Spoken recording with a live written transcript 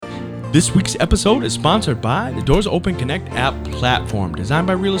This week's episode is sponsored by the Doors Open Connect app platform, designed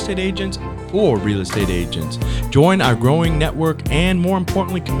by real estate agents for real estate agents. Join our growing network and, more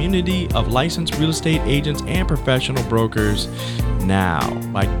importantly, community of licensed real estate agents and professional brokers now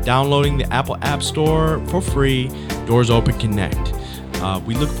by downloading the Apple App Store for free, Doors Open Connect.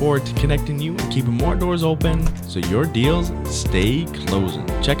 We look forward to connecting you and keeping more doors open so your deals stay closing.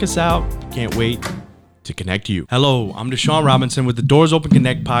 Check us out. Can't wait to connect you. Hello, I'm Deshaun Robinson with the Doors Open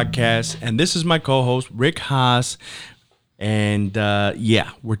Connect podcast, and this is my co-host, Rick Haas. And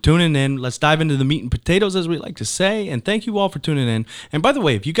we're tuning in. Let's dive into the meat and potatoes, as we like to say. And thank you all for tuning in. And by the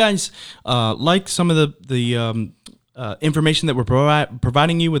way, if you guys like some of the information that we're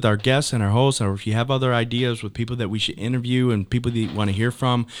providing you with our guests and our hosts, or if you have other ideas with people that we should interview and people that you want to hear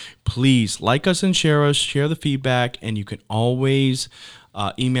from, please like us and share the feedback, and you can always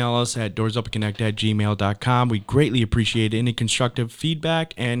email us at doorsopenconnect@gmail.com. We greatly appreciate any constructive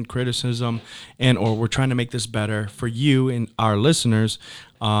feedback and criticism, or we're trying to make this better for you and our listeners.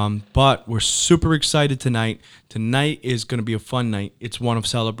 But we're super excited tonight. Tonight is going to be a fun night. It's one of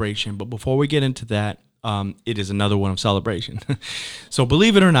celebration. But before we get into that, it is another one of celebration. So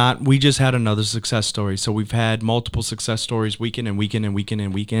believe it or not, we just had another success story. So we've had multiple success stories weekend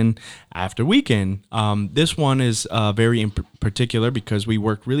after weekend. This one is very in particular because we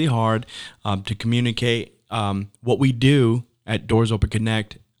worked really hard to communicate what we do at Doors Open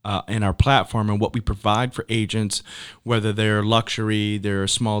Connect and our platform and what we provide for agents, whether they're luxury, they're a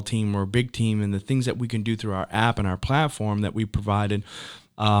small team or a big team, and the things that we can do through our app and our platform that we provided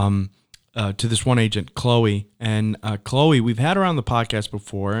to this one agent, Chloe. And Chloe, we've had her on the podcast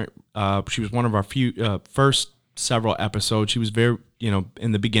before. She was one of our first several episodes. She was very,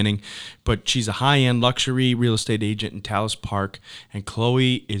 in the beginning, but she's a high-end luxury real estate agent in Tallis Park. And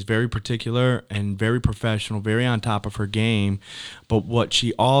Chloe is very particular and very professional, very on top of her game. But what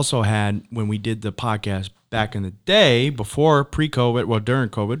she also had when we did the podcast back in the day, during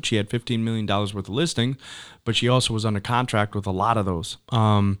COVID, she had $15 million worth of listings, but she also was under contract with a lot of those.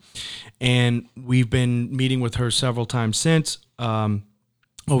 And we've been meeting with her several times since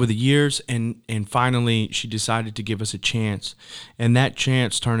over the years, and finally she decided to give us a chance. And that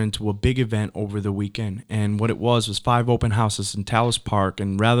chance turned into a big event over the weekend. And what it was 5 open houses in Tallis Park.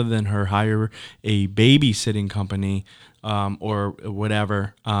 And rather than her hire a babysitting company or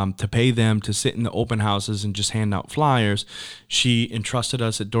whatever to pay them to sit in the open houses and just hand out flyers, she entrusted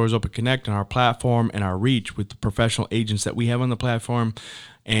us at Doors Open Connect and our platform and our reach with the professional agents that we have on the platform.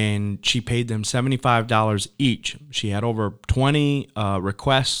 And she paid them $75 each. She had over 20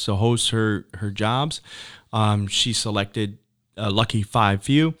 requests to host her jobs. She selected a lucky 5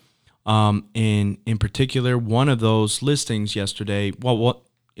 few. And in particular, one of those listings yesterday,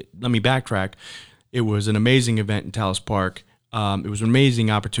 let me backtrack. It was an amazing event in Tallis Park. It was an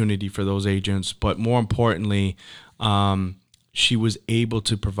amazing opportunity for those agents. But more importantly, she was able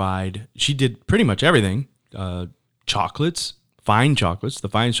to provide, she did pretty much everything. Chocolates, the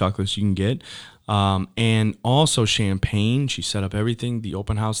finest chocolates you can get. And also champagne. She set up everything, the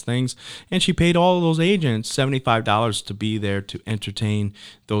open house things. And she paid all of those agents $75 to be there to entertain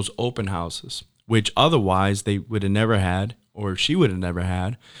those open houses, which otherwise they would have never had, or she would have never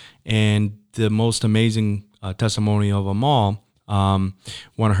had. And the most amazing testimony of them all, one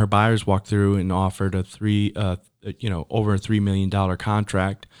of her buyers walked through and offered over a $3 million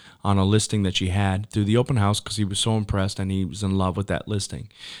contract on a listing that she had through the open house because he was so impressed and he was in love with that listing.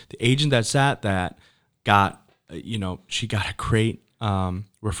 The agent that sat that she got a great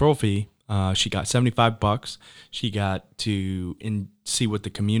referral fee. She got $75. She got to see what the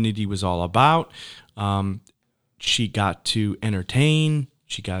community was all about. She got to entertain.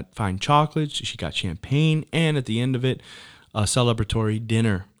 She got fine chocolates. She got champagne. And at the end of it, a celebratory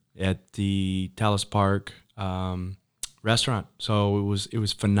dinner at the Tallis Park restaurant. So it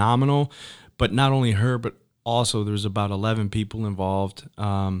was phenomenal. But not only her, but also there was about 11 people involved.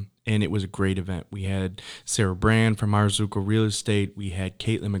 And it was a great event. We had Sara Brand from Marzuko Real Estate. We had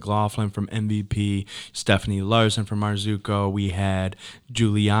Caitlin McLaughlin from MVP, Stephanie Larson from Marzuko. We had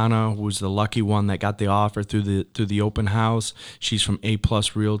Juliana, who was the lucky one that got the offer through the open house. She's from A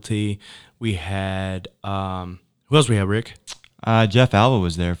Plus Realty. We had who else we have, Rick? Jeff Alba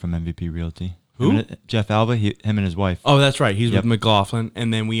was there from MVP Realty. Who? Jeff Alba, him and his wife. Oh, that's right. He's with McLaughlin.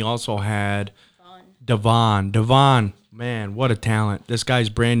 And then we also had Devon. Man, what a talent. This guy's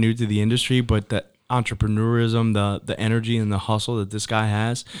brand new to the industry, but the entrepreneurism, the energy and the hustle that this guy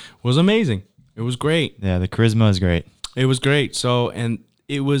has was amazing. It was great. Yeah, the charisma is great. It was great. So, and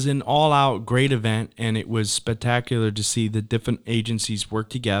it was an all-out great event, and it was spectacular to see the different agencies work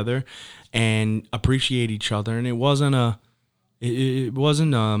together and appreciate each other. And it wasn't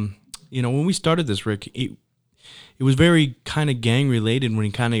when we started this, Rick, it was very kind of gang related when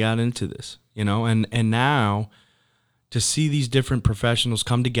he kind of got into this, and now to see these different professionals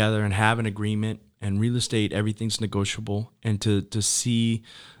come together and have an agreement, and real estate, everything's negotiable, and to see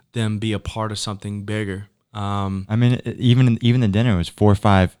them be a part of something bigger. I mean, even the dinner was 4 or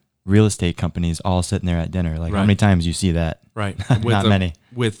 5 real estate companies all sitting there at dinner. Like, right. How many times you see that? Right. Not many.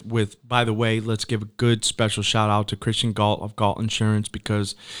 By the way, let's give a good special shout out to Christian Galt of Galt Insurance,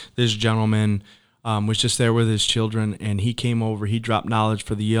 because this gentleman was just there with his children, and he came over. He dropped knowledge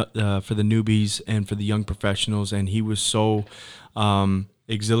for the newbies and for the young professionals, and he was so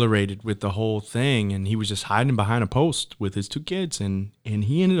exhilarated with the whole thing, and he was just hiding behind a post with his 2 kids, and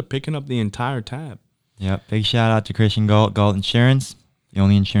he ended up picking up the entire tab. Yep. Big shout out to Christian Galt Insurance. The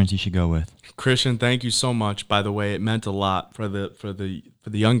only insurance you should go with. Christian, thank you so much. By the way, it meant a lot for the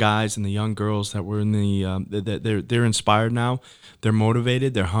young guys and the young girls that were in they're inspired now. They're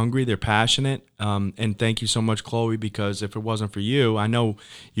motivated. They're hungry. They're passionate. And thank you so much, Chloe, because if it wasn't for you, I know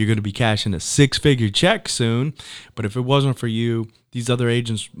you're going to be cashing a 6-figure check soon. But if it wasn't for you, these other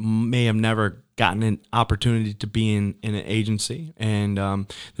agents may have never gotten an opportunity to be in an agency. And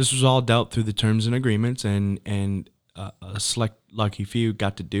this was all dealt through the terms and agreements, and a select lucky few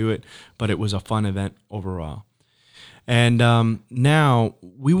got to do it, but it was a fun event overall. And now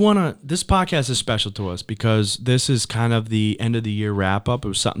this podcast is special to us because this is kind of the end of the year wrap up. It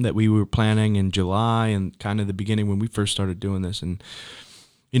was something that we were planning in July and kind of the beginning when we first started doing this. And,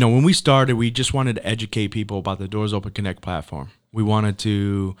 when we started, we just wanted to educate people about the Doors Open Connect platform. We wanted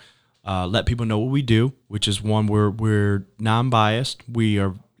to let people know what we do, which is one, we're non-biased.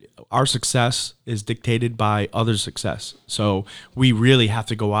 Our success is dictated by others' success. So we really have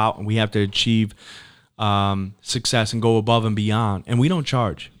to go out and we have to achieve success and go above and beyond. And we don't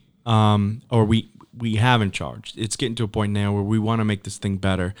charge, or we haven't charged. It's getting to a point now where we want to make this thing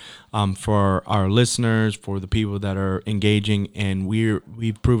better for our listeners, for the people that are engaging. And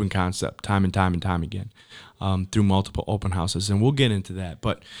we've proven concept time and time and time again through multiple open houses. And we'll get into that.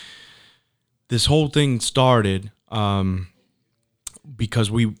 But this whole thing started because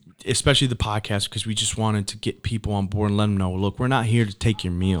especially the podcast, because we just wanted to get people on board and let them know, look, we're not here to take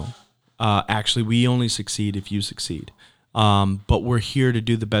your meal. Actually, we only succeed if you succeed. But we're here to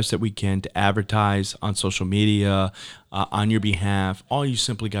do the best that we can to advertise on social media on your behalf. All you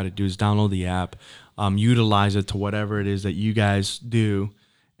simply got to do is download the app, utilize it to whatever it is that you guys do,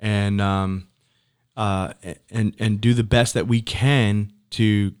 and do the best that we can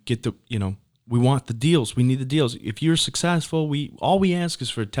to get we want the deals. We need the deals. If you're successful, all we ask is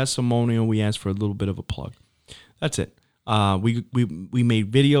for a testimonial. We ask for a little bit of a plug. That's it. We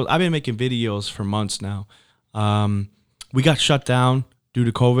made videos. I've been making videos for months now. We got shut down due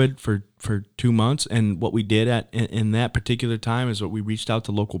to COVID for 2 months, and what we did in that particular time is what we reached out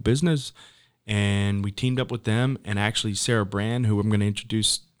to local business, and we teamed up with them. And actually, Sara Brand, who I'm going to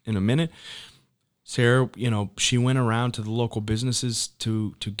introduce in a minute, Sara, she went around to the local businesses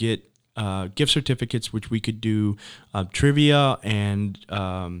to get gift certificates, which we could do trivia and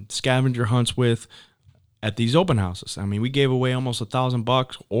scavenger hunts with at these open houses. I mean, we gave away almost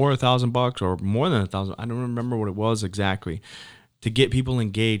 $1,000 or $1,000 or more than 1,000. I don't remember what it was exactly, to get people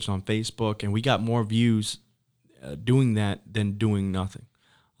engaged on Facebook, and we got more views doing that than doing nothing.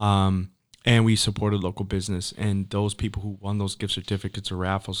 And we supported local business, and those people who won those gift certificates or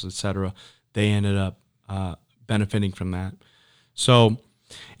raffles, etc., they ended up benefiting from that. So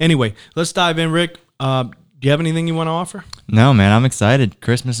anyway, let's dive in, Rick. Do you have anything you want to offer? No, man, I'm excited.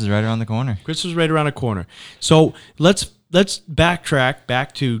 Christmas is right around the corner. Christmas is right around the corner. So let's backtrack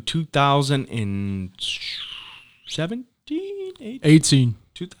back to 2017, 18.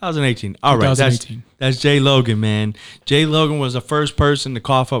 2018. All right, 2018. That's Jay Logan, man. Jay Logan was the first person to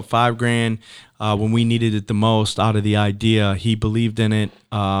cough up $5,000 when we needed it the most out of the idea. He believed in it.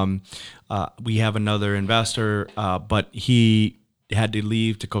 We have another investor, but he had to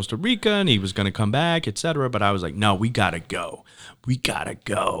leave to Costa Rica, and he was going to come back, etc. But I was like, no, we got to go. We got to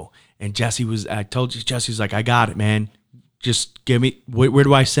go. And I told you, Jesse's like, I got it, man. Just give me, where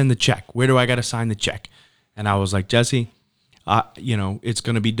do I send the check? Where do I got to sign the check? And I was like, Jesse, it's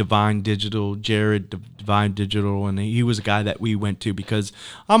going to be Divine Digital, Jared, Divine Digital. And he was a guy that we went to because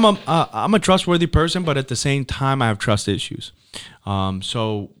I'm a trustworthy person, but at the same time, I have trust issues.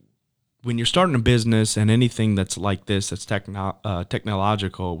 So when you're starting a business and anything that's like this, that's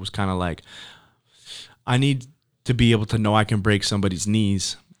technological, was kind of like, I need to be able to know I can break somebody's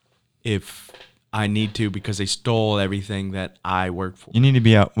knees if I need to because they stole everything that I worked for. You need to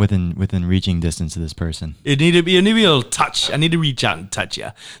be out within reaching distance of this person. It need to be a little touch. I need to reach out and touch you.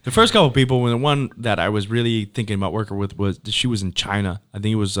 The first couple of people, when the one that I was really thinking about working with she was in China. I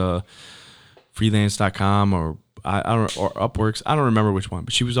think it was freelance.com or Upworks. I don't remember which one,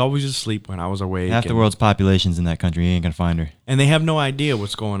 but she was always asleep when I was awake. Half the world's population's in that country. You ain't gonna find her. And they have no idea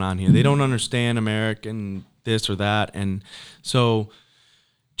what's going on here. They don't understand American this or that, and so.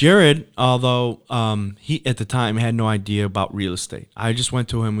 Jared, although he at the time had no idea about real estate, I just went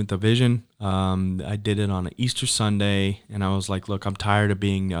to him with a vision. I did it on an Easter Sunday, and I was like, look, I'm tired of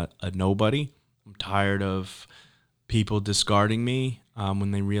being a nobody. I'm tired of people discarding me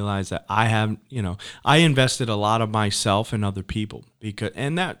when they realize that I invested a lot of myself in other people.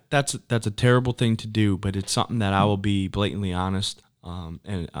 That's a terrible thing to do, but it's something that I will be blatantly honest on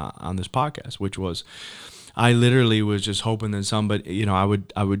this podcast, which was, I literally was just hoping that somebody, I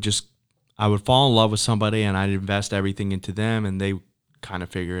would fall in love with somebody and I'd invest everything into them and they kind of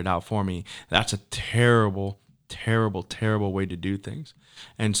figure it out for me. That's a terrible, terrible, terrible way to do things.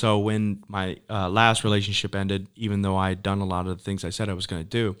 And so when my last relationship ended, even though I had done a lot of the things I said I was going to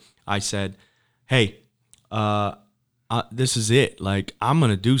do, I said, hey, this is it. Like, I'm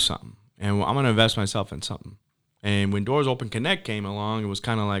going to do something and I'm going to invest myself in something. And when Doors Open Connect came along, it was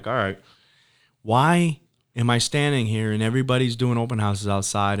kind of like, all right, why am I standing here and everybody's doing open houses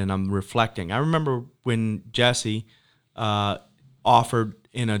outside and I'm reflecting? I remember when Jesse offered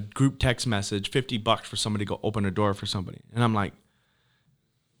in a group text message $50 for somebody to go open a door for somebody. And I'm like,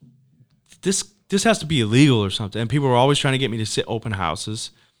 this has to be illegal or something. And people were always trying to get me to sit open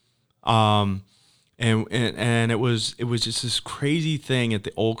houses. And it was just this crazy thing at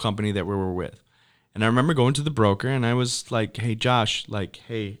the old company that we were with. And I remember going to the broker and I was like, hey, Josh,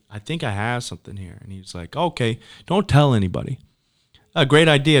 hey, I think I have something here. And he was like, okay, don't tell anybody. A great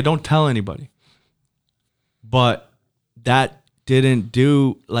idea. Don't tell anybody. But that didn't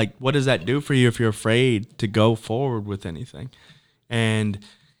do, what does that do for you if you're afraid to go forward with anything? And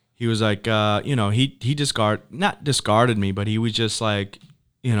he was like, he not discarded me, but he was just like,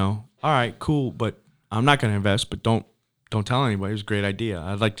 all right, cool, but I'm not going to invest, but don't tell anybody. It was a great idea.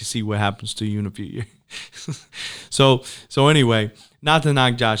 I'd like to see what happens to you in a few years. So anyway, not to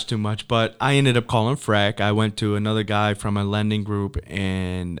knock Josh too much, but I ended up calling Freck. I went to another guy from a lending group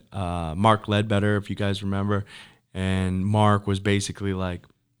and Mark Ledbetter, if you guys remember. And Mark was basically like,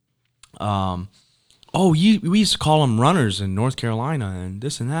 we used to call them runners in North Carolina and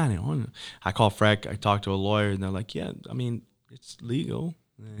this and that. And I called Freck. I talked to a lawyer and they're like, yeah, I mean, it's legal.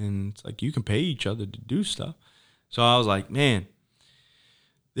 And it's like you can pay each other to do stuff. So I was like, man,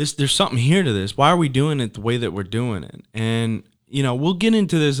 there's something here to this. Why are we doing it the way that we're doing it? And, we'll get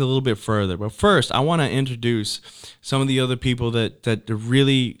into this a little bit further. But first, I want to introduce some of the other people that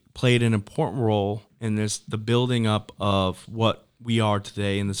really played an important role in the building up of what we are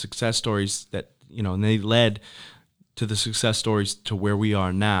today and the success stories that, and they led to the success stories to where we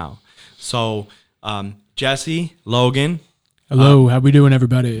are now. So Jesse Logan. Hello, how we doing,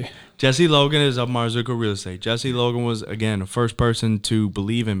 everybody? Jesse Logan is of Marzuko Real Estate. Jesse Logan was, again, the first person to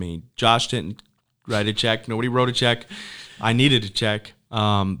believe in me. Josh didn't write a check. Nobody wrote a check. I needed a check.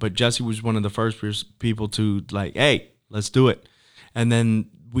 But Jesse was one of the first people to hey, let's do it. And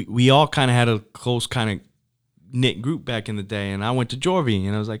then we all kind of had a close kind of knit group back in the day. And I went to Jorvi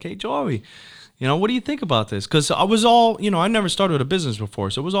and I was like, hey, Jorvi, what do you think about this? Because I was all, I never started a business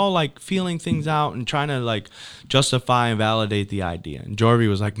before. So it was all feeling things out and trying to justify and validate the idea. And Jorvi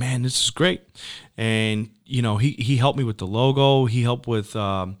was like, man, this is great. And, he helped me with the logo. He helped with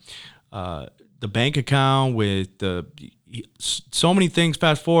the bank account, with so many things.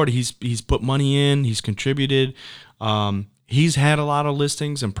 Fast forward, he's put money in. He's contributed. He's had a lot of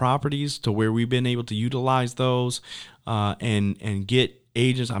listings and properties to where we've been able to utilize those and get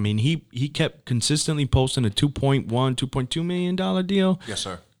agents. I mean, he kept consistently posting a $2.2 million deal. Yes,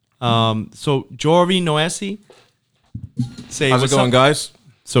 sir. So Jorvi Noesi, how's it going, guys?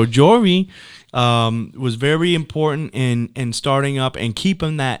 So Jorvi was very important in starting up and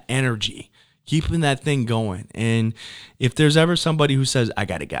keeping that energy, keeping that thing going. And if there's ever somebody who says, I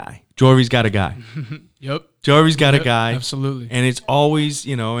got a guy, Jorvi's got a guy. Yep. Jorvi's got a guy. Absolutely. And it's always,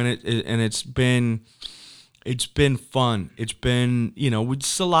 it's been fun. It's been,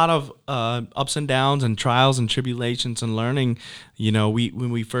 just a lot of ups and downs and trials and tribulations and learning. When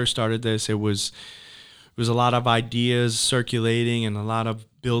we first started this, it was a lot of ideas circulating and a lot of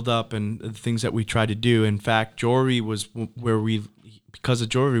build up and the things that we tried to do. In fact, Jorvi was where because of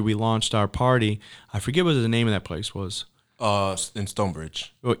Jorvi, we launched our party. I forget what the name of that place was. In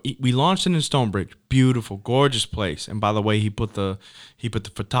Stonebridge. We launched it in Stonebridge. Beautiful, gorgeous place. And by the way, he put the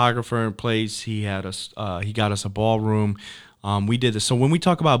photographer in place. He had us. He got us a ballroom. We did this. So when we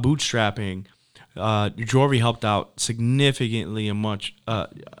talk about bootstrapping, Jorvi helped out significantly and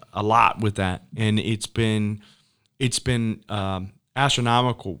a lot with that, and it's been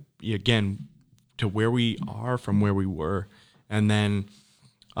astronomical again to where we are from where we were, and then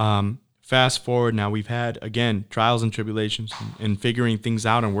fast forward now we've had again trials and tribulations and figuring things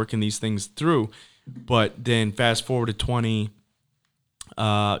out and working these things through, but then fast forward to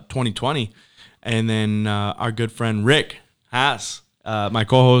 2020, and then our good friend Rick Haas, my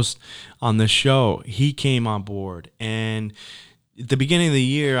co-host on this show, he came on board. And at the beginning of the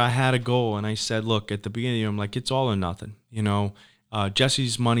year, I had a goal, and I said, look, at the beginning of the year, I'm like, it's all or nothing.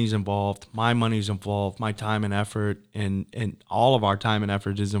 Jesse's money's involved, my money's involved, my time and effort, and all of our time and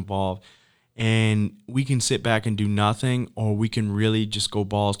effort is involved. And we can sit back and do nothing, or we can really just go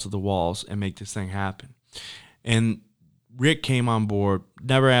balls to the walls and make this thing happen. And Rick came on board,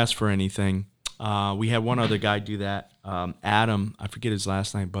 never asked for anything. We had one other guy do that. Adam, I forget his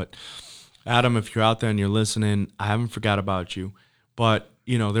last name, but Adam, if you're out there and you're listening, I haven't forgot about you. But,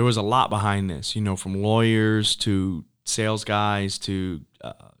 there was a lot behind this, from lawyers to sales guys to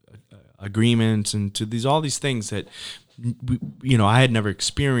agreements and to all these things that, I had never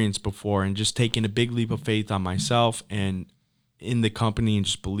experienced before, and just taking a big leap of faith on myself and in the company and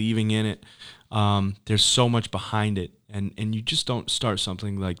just believing in it. There's so much behind it. And you just don't start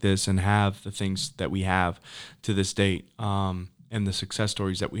something like this and have the things that we have to this date, and the success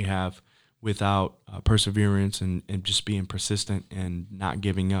stories that we have without perseverance and just being persistent and not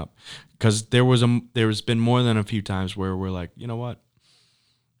giving up. Because there's been more than a few times where we're like, you know what,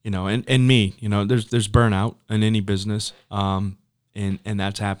 and me, there's burnout in any business, and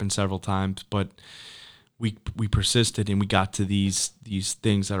that's happened several times, but we persisted and we got to these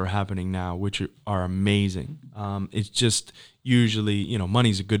things that are happening now, which are amazing. It's just usually,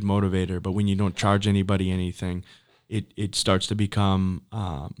 money's a good motivator, but when you don't charge anybody anything, it starts to become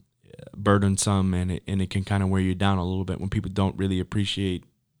burdensome, and it can kind of wear you down a little bit when people don't really appreciate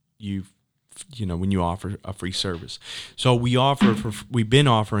you. When you offer a free service. So we've been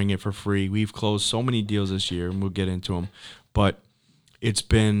offering it for free. We've closed so many deals this year, and we'll get into them, but it's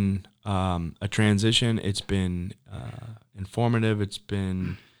been a transition. It's been informative. It's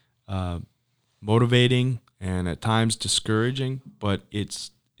been motivating, and at times discouraging. But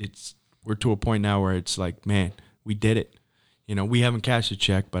we're to a point now where it's like, man, we did it. We haven't cashed a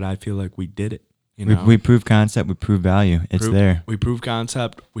check, but I feel like we did it. We prove concept. We prove value. It's there. We prove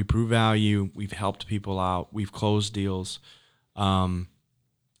concept. We prove value. We've helped people out. We've closed deals. We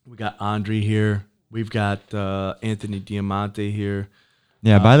got Andre here. We've got Anthony Diamante here.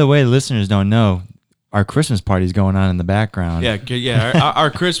 Yeah, by the way, listeners don't know, our Christmas party is going on in the background. Yeah.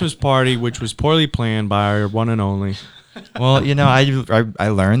 Our Christmas party, which was poorly planned by our one and only. Well, I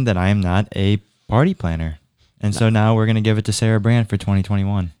learned that I am not a party planner. And so now we're going to give it to Sara Brand for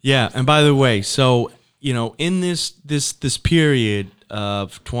 2021. Yeah, and by the way, so, in this period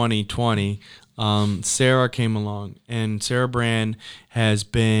of 2020, Sara came along, and Sara Brand has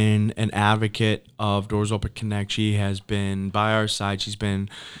been an advocate of Doors Open Connect. She has been by our side. She's been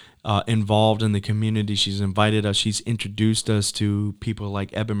involved in the community. She's invited us. She's introduced us to people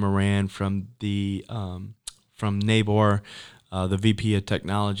like Eben Moran from from NABOR, the VP of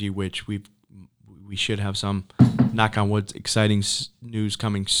Technology, which we should have some, knock on wood, exciting news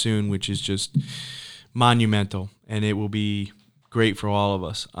coming soon, which is just monumental, and it will be great for all of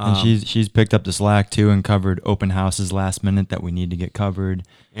us. And she's picked up the slack too and covered open houses last minute that we need to get covered.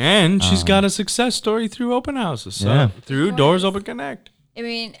 And she's got a success story through open houses, through Doors Open Connect. I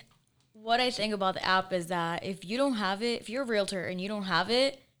mean, what I think about the app is that if you don't have it, if you're a realtor and you don't have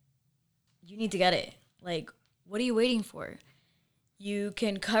it, you need to get it. Like, what are you waiting for? You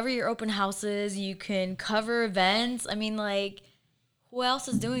can cover your open houses. You can cover events. I mean, like, who else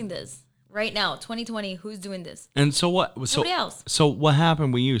is doing this right now? 2020, who's doing this? And so what? Nobody else. So what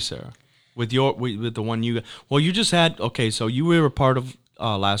happened with you, Sara? With the one you got? Well, you just had, so you were a part of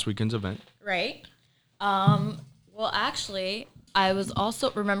last weekend's event. Right. Well, actually, I was also,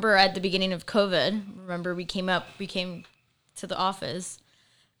 remember at the beginning of COVID, we came to the office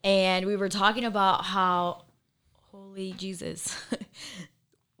and we were talking about how, holy Jesus,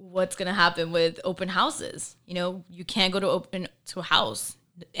 what's going to happen with open houses? You can't go to a house.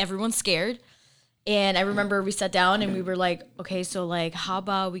 Everyone's scared. And I remember we sat down and we were like, okay, so like, how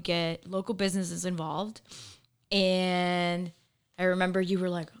about we get local businesses involved? And I remember you were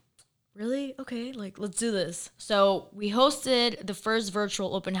like, really? Okay, like, let's do this. So we hosted the first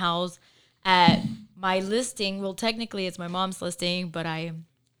virtual open house at my listing, well, technically it's my mom's listing, but I am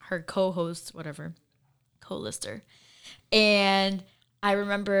her co-host, whatever, co-lister. And I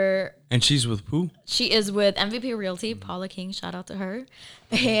remember... And she's with who? She is with MVP Realty, Paula King, shout out to her.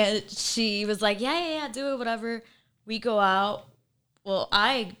 And she was like, yeah, do it, whatever. We go out. Well,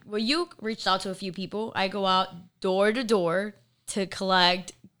 you reached out to a few people. I go out door to door to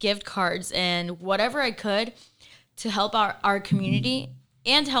collect gift cards and whatever I could to help our community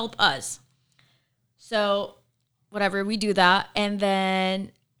and help us. So whatever, we do that. And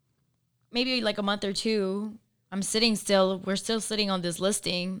then maybe like a month or two, we're still sitting on this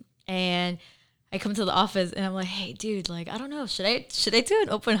listing, and I come to the office and I'm like, hey dude, like, I don't know, should I do an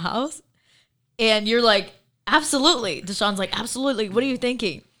open house? And you're like, absolutely. Deshaun's like, absolutely. What are you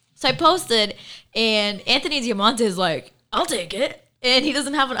thinking? So I posted, and Anthony Diamante is like, I'll take it. And he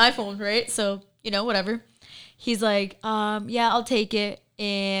doesn't have an iPhone, right? So, whatever. He's like, yeah, I'll take it.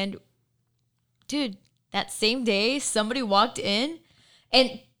 And dude, that same day, somebody walked in,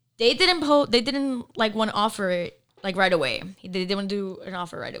 and they didn't want to offer it like right away. They didn't do an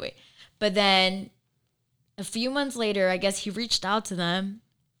offer right away. But then a few months later, I guess he reached out to them,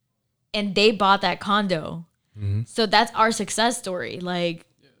 and they bought that condo. Mm-hmm. So that's our success story. Like,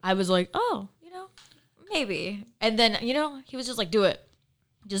 I was like, oh, maybe. And then, he was just like, do it.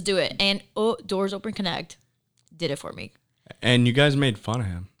 Just do it. And Doors Open Connect did it for me. And you guys made fun of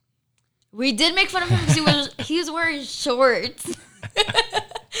him. We did make fun of him because he was wearing shorts.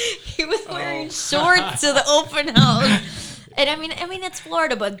 He was wearing shorts to the open house. And I mean, it's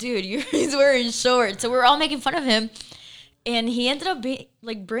Florida, but dude, he's wearing shorts. So we're all making fun of him. And he ended up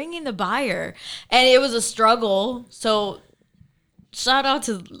bringing the buyer. And it was a struggle. So shout out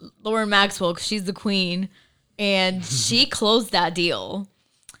to Lauren Maxwell, because she's the queen. And she closed that deal.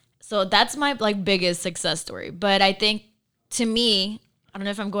 So that's my biggest success story. But I think, to me, I don't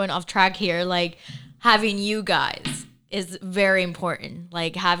know if I'm going off track here, having you guys is very important.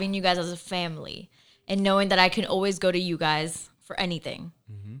 Like, having you guys as a family and knowing that I can always go to you guys for anything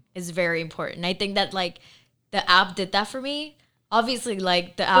is very important. I think that the app did that for me. Obviously,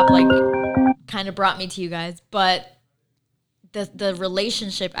 the app kind of brought me to you guys, but the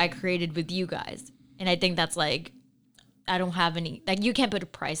relationship I created with you guys, and I think that's I don't have any, you can't put a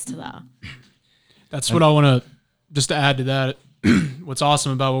price to that. That's what I want to, just to add to that. What's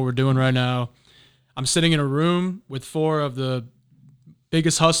awesome about what we're doing right now, I'm sitting in a room with 4 of the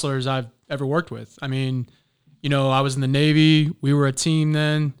biggest hustlers I've ever worked with. I mean, I was in the Navy. We were a team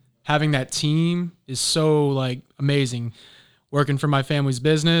then. Having that team is so amazing. Working for my family's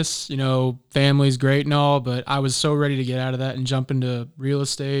business, family's great and all, but I was so ready to get out of that and jump into real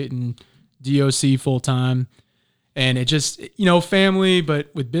estate and DOC full time. And it just, family,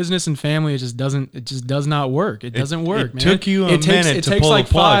 but with business and family, it just does not work. It doesn't work, man. It took you a minute to pull the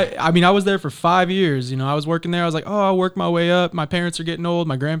plug. I was there for 5 years. I was working there. I was like, I'll work my way up. My parents are getting old.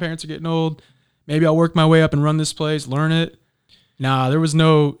 My grandparents are getting old. Maybe I'll work my way up and run this place, learn it. Nah,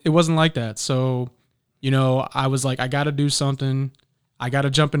 it wasn't like that. So, I was like, I got to do something. I got to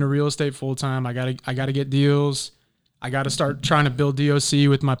jump into real estate full time. I got to get deals. I got to start trying to build DOC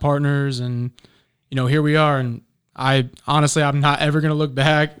with my partners. And, here we are. And I'm not ever going to look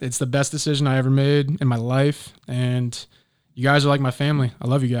back. It's the best decision I ever made in my life. And you guys are like my family. I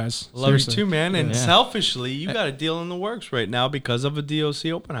love you guys. I love you too, man. And selfishly, you got a deal in the works right now because of a DOC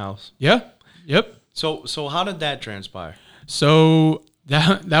open house. Yeah. Yep. So how did that transpire? So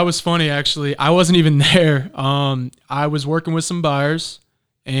that was funny, actually. I wasn't even there. I was working with some buyers,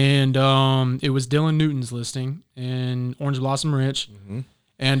 and it was Dylan Newton's listing in Orange Blossom Ranch. Mm-hmm.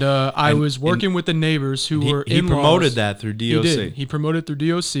 And I was working with the neighbors who were in-laws. He promoted that through DOC. He did. He promoted through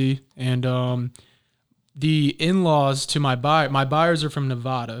DOC. And the in-laws to my buyers are from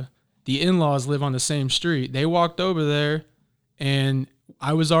Nevada. The in-laws live on the same street. They walked over there, and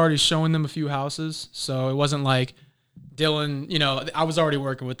I was already showing them a few houses. So it wasn't like Dylan, I was already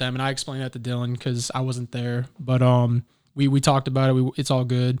working with them, and I explained that to Dylan because I wasn't there. But we talked about it. It's all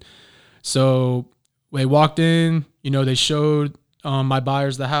good. So they walked in, they showed my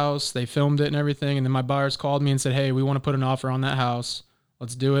buyers the house. They filmed it and everything. And then my buyers called me and said, hey, we want to put an offer on that house.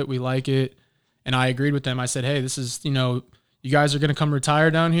 Let's do it. We like it. And I agreed with them. I said, hey, this is, you guys are going to come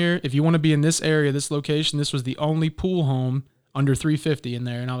retire down here. If you want to be in this area, this location, this was the only pool home under $350 in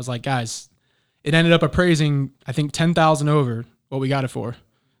there. And I was like, guys, it ended up appraising, I think, $10,000 over what we got it for.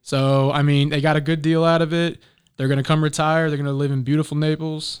 So, I mean, they got a good deal out of it. They're going to come retire. They're going to live in beautiful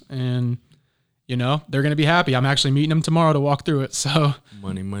Naples, and they're going to be happy. I'm actually meeting them tomorrow to walk through it. So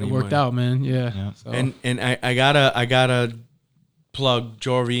money, it worked out, man. Yeah. So. And I gotta plug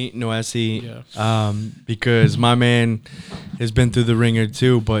Jorvi Noesi, Yeah. because my man has been through the ringer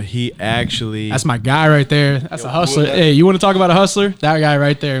too, but he actually That's my guy right there. That's a hustler. Hey, you want to talk about a hustler? That guy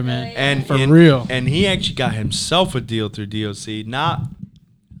right there, man. and For real. And he actually got himself a deal through DOC,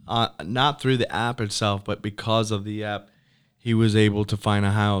 not through the app itself, but because of the app, he was able to find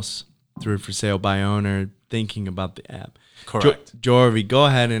a house through for sale by owner, thinking about the app. Correct. Jorvi, go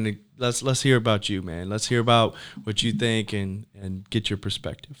ahead and let's hear about you, man. Let's hear about what you think and get your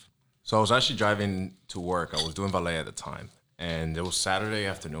perspective. So I was actually driving to work. I was doing valet at the time, and it was Saturday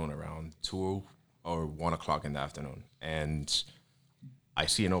afternoon around 2 or 1 o'clock in the afternoon, and I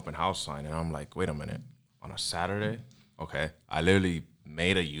see an open house sign, and I'm like, wait a minute, on a Saturday? Okay. I literally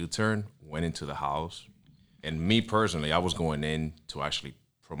made a U-turn, went into the house, and me personally, I was going in to actually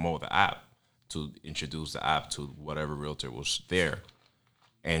promote the app, to introduce the app to whatever realtor was there.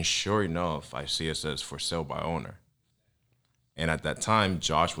 And sure enough, I see it says for sale by owner. And at that time,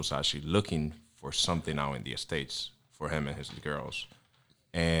 Josh was actually looking for something out in the Estates for him and his girls.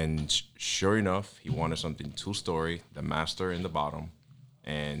 And sure enough, he wanted something 2-story, the master in the bottom,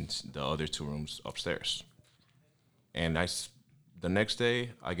 and the other 2 rooms upstairs. And the next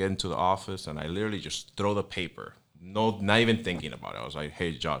day, I get into the office, and I literally just throw the paper. No, not even thinking about it. I was like,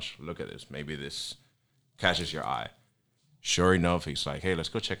 hey, Josh, look at this. Maybe this catches your eye. Sure enough, he's like, hey, let's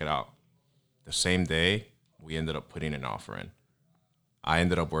go check it out. The same day, we ended up putting an offer in. I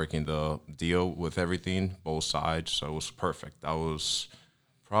ended up working the deal with everything, both sides, so it was perfect. That was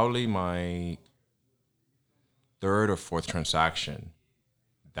probably my 3rd or 4th transaction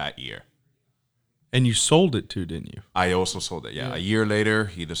that year. And you sold it too, didn't you? I also sold it, yeah. A year later,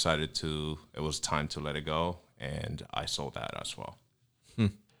 he decided it was time to let it go, and I sold that as well.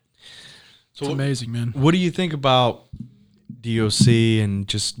 It's amazing, man. What do you think about DOC and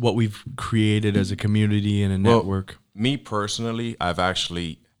just what we've created as a community and a network? Me personally, I've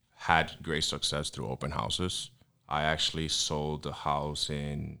actually had great success through open houses. I actually sold a house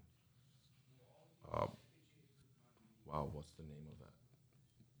in, what's the name of that?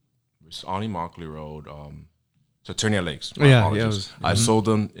 It's on Immokalee Road, Saturnia Lakes. My apologies. I sold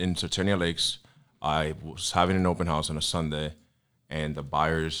them in Saturnia Lakes. I was having an open house on a Sunday, and the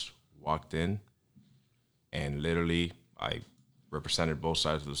buyers walked in, and literally I represented both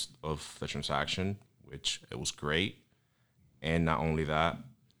sides of the transaction, which it was great. And not only that,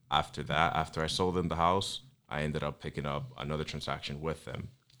 after I sold them the house, I ended up picking up another transaction with them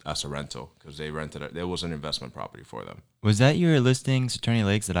as a rental, because they rented it. It was an investment property for them. Was that your listing, Saturnia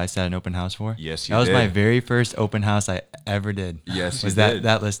Lakes, that I sat an open house for? Yes, you did. That was did. my very first open house I ever did. Yes, you was did.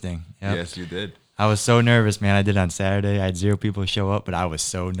 that listing. Yep. Yes, you did. I was so nervous, man. I did it on Saturday. I had 0 people show up, but I was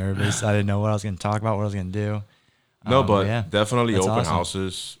so nervous. I didn't know what I was going to talk about, what I was going to do. No, but yeah, definitely that's open awesome.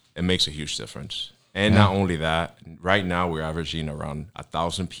 houses, it makes a huge difference. And not only that, right now we're averaging around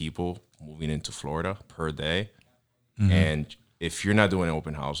 1,000 people moving into Florida per day. Mm-hmm. And if you're not doing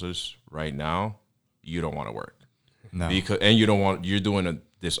open houses right now, you don't want to work. No. You're doing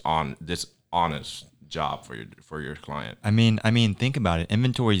this honest job for your client. I mean, think about it.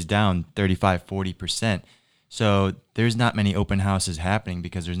 Inventory's down 35-40%. So there's not many open houses happening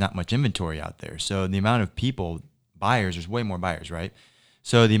because there's not much inventory out there. So the amount of buyers, there's way more buyers, right?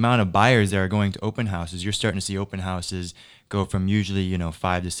 So the amount of buyers that are going to open houses, you're starting to see open houses go from usually,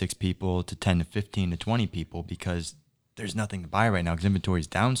 5 to 6 people to 10 to 15 to 20 people, because there's nothing to buy right now because inventory's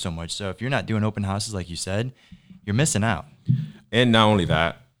down so much. So if you're not doing open houses, like you said, you're missing out. And not only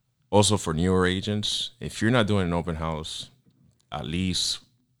that, also for newer agents, if you're not doing an open house at least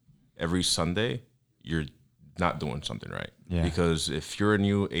every Sunday, you're not doing something right. Yeah. Because if you're a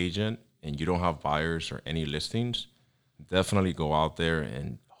new agent and you don't have buyers or any listings, definitely go out there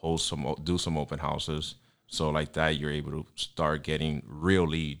and do some open houses. So like that, you're able to start getting real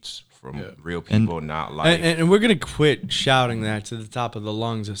leads from real people, and we're gonna quit shouting that to the top of the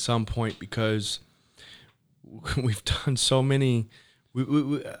lungs at some point, because we've done so many.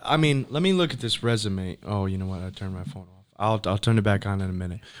 I mean, let me look at this resume. Oh, you know what? I turned my phone off. I'll turn it back on in a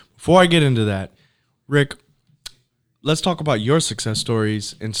minute. Before I get into that, Rick, let's talk about your success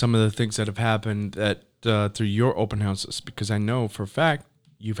stories and some of the things that have happened that through your open houses, because I know for a fact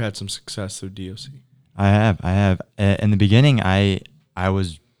you've had some success through DOC. I have. In the beginning, I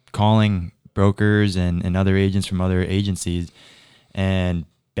was calling brokers and other agents from other agencies and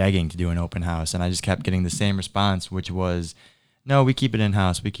begging to do an open house, and I just kept getting the same response, which was, no, we keep it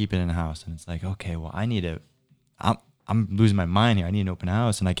in-house. We keep it in-house. And it's like, okay, well, I'm losing my mind here. I need an open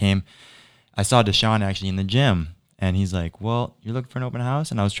house. And I saw Deshaun actually in the gym, and he's like, well, you're looking for an open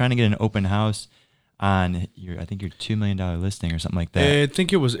house? And I was trying to get an open house on I think your $2 million listing or something like that. I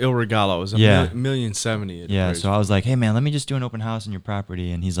think it was Il Regalo. It was Yeah. $1,070,000. Yeah, so I was like, hey, man, let me just do an open house on your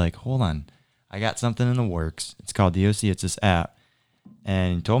property. And he's like, hold on. I got something in the works. It's called DOC. It's this app.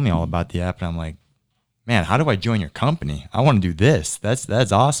 And he told me all about the app. And I'm like, man, how do I join your company? I want to do this.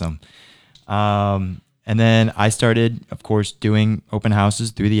 That's awesome. And then I started, of course, doing open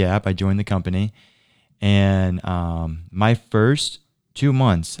houses through the app. I joined the company. And my first 2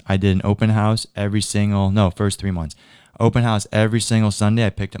 months, I did an open house first 3 months. Open house every single Sunday. I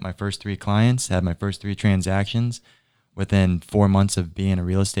picked up my first 3 clients, had my first 3 transactions within 4 months of being a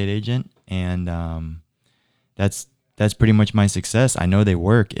real estate agent. And that's pretty much my success. I know they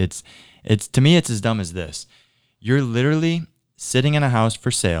work. It's to me, it's as dumb as this. You're literally sitting in a house for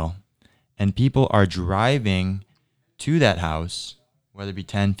sale and people are driving to that house, whether it be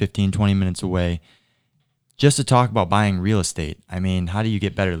 10, 15, 20 minutes away, just to talk about buying real estate. I mean, how do you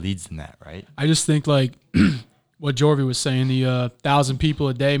get better leads than that, right? I just think like what Jorvi was saying, the 1,000 people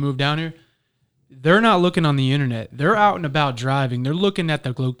a day move down here. They're not looking on the internet. They're out and about driving. They're looking at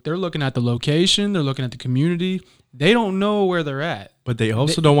the location. They're looking at the community. They don't know where they're at. But they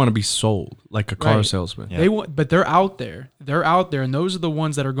also don't want to be sold like a car Right. salesman. Yeah. But they're out there. They're out there, and those are the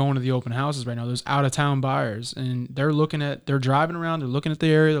ones that are going to the open houses right now. Those out of town buyers, and they're driving around. They're looking at the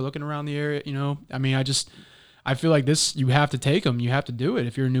area. They're looking around the area. I mean, I feel like this. You have to take them. You have to do it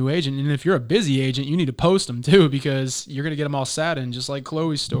if you're a new agent, and if you're a busy agent, you need to post them too because you're gonna get them all saddened, just like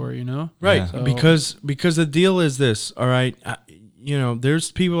Chloe's story. Right. Yeah. So- Because the deal is this, all right?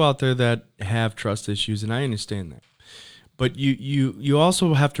 There's people out there that have trust issues, and I understand that. But you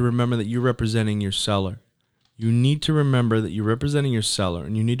also have to remember that you're representing your seller. You need to remember that you're representing your seller,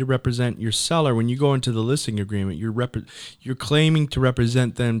 and you need to represent your seller when you go into the listing agreement. You're claiming to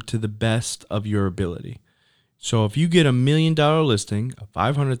represent them to the best of your ability. So if you get $1 million listing, a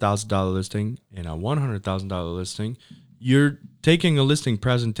 $500,000 listing, and a $100,000 listing, you're taking a listing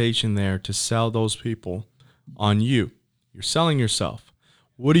presentation there to sell those people on you. You're selling yourself.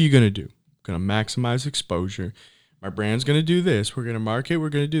 What are you going to do? Going to maximize exposure. My brand's going to do this. We're going to market. We're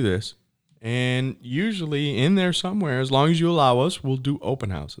going to do this. And usually in there somewhere, as long as you allow us, we'll do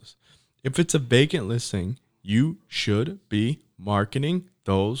open houses. If it's a vacant listing, you should be marketing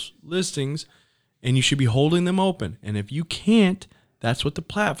those listings and you should be holding them open. And if you can't, that's what the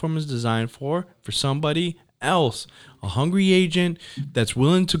platform is designed for somebody else, a hungry agent that's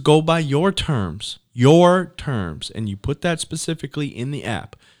willing to go by your terms, and you put that specifically in the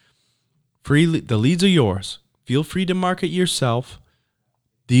app. The leads are yours. Feel free to market yourself.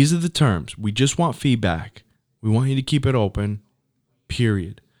 These are the terms. We just want feedback. We want you to keep it open,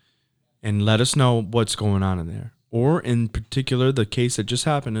 period. And let us know what's going on in there. Or in particular, the case that just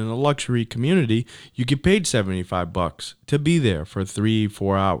happened in a luxury community, you get paid $75 to be there for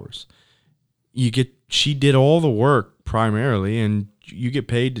 3-4 hours. She did all the work primarily, and you get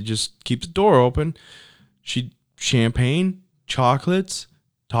paid to just keep the door open. Champagne, chocolates,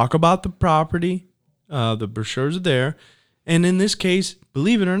 talk about the property. The brochures are there. And in this case,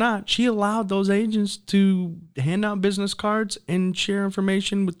 believe it or not, she allowed those agents to hand out business cards and share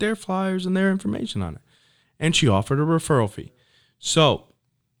information with their flyers and their information on it. And she offered a referral fee. So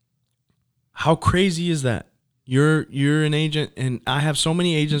how crazy is that? You're an agent, and I have so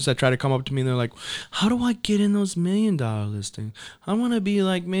many agents that try to come up to me and they're like, how do I get in those $1 million listings? I want to be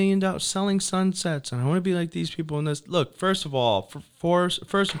like $1 million selling sunsets, and I want to be like these people in this. Look, first of all, first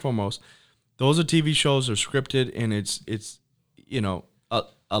and foremost, those are TV shows, are scripted, and it's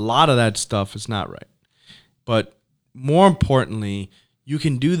a lot of that stuff is not right. But more importantly, you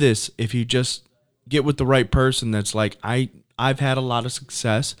can do this if you just get with the right person that's like, I've had a lot of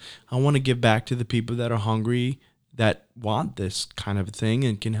success. I want to give back to the people that are hungry, that want this kind of thing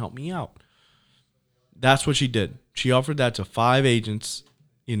and can help me out. That's what she did. She offered that to 5 agents.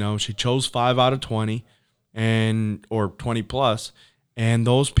 She chose 5 out of 20 or 20 plus, and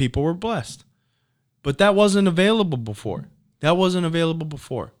those people were blessed. But that wasn't available before.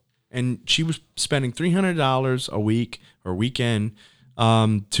 And she was spending $300 a week or weekend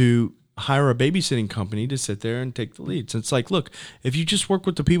to hire a babysitting company to sit there and take the leads. It's like, look, if you just work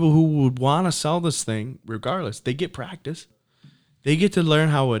with the people who would want to sell this thing, regardless, they get practice. They get to learn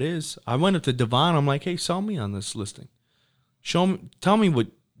how it is. I went up to Devon. I'm like, hey, sell me on this listing. Tell me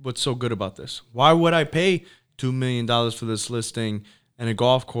what's so good about this. Why would I pay $2 million for this listing and a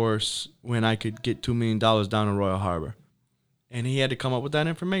golf course when I could get $2 million down in Royal Harbor? And he had to come up with that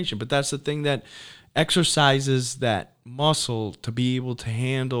information. But that's the thing that exercises that muscle to be able to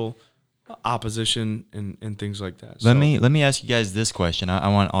handle opposition and things like that. Let me ask you guys this question. I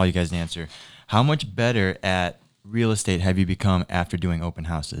want all you guys to answer. How much better at real estate have you become after doing open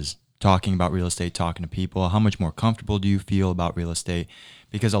houses? talking about real estate, talking to people? How much more comfortable do you feel about real estate?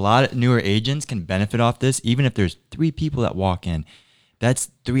 Because a lot of newer agents can benefit off this. Even if there's 3 people that walk in,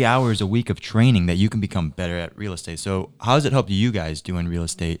 that's 3 hours a week of training that you can become better at real estate. So how has it helped you guys doing real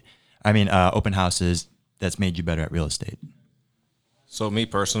estate? I mean, open houses that's made you better at real estate? So me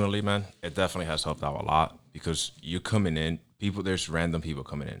personally, man, it definitely has helped out a lot because you coming in, there's random people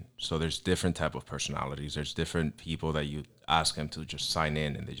coming in. So there's different type of personalities. There's different people that you ask them to just sign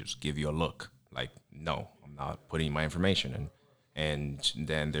in and they just give you a look like, no, I'm not putting my information in. And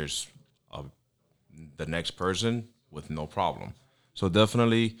then there's the next person with no problem. So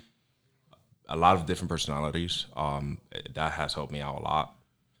definitely a lot of different personalities. That has helped me out a lot.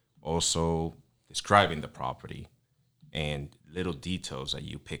 Also describing the property and little details that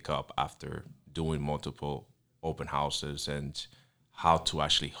you pick up after doing multiple open houses and how to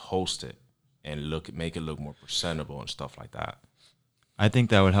actually host it and make it look more presentable and stuff like that. I think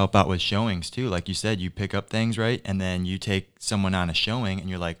that would help out with showings too. Like you said, you pick up things, right? And then you take someone on a showing and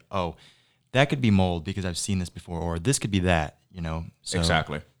you're like, oh, that could be mold because I've seen this before, or this could be that, you know? So,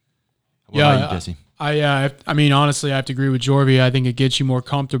 exactly. What about you, Jesse? I mean, honestly, I have to agree with Jorvi. I think it gets you more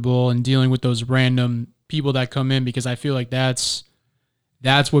comfortable in dealing with those random people that come in because I feel like that's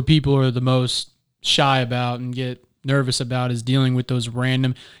what people are the most shy about and get nervous about is dealing with those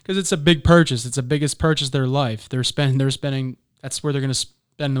random, because it's a big purchase. It's the biggest purchase of their life. They're spending, that's where they're going to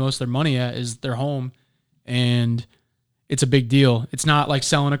spend the most of their money at is their home. And it's a big deal. It's not like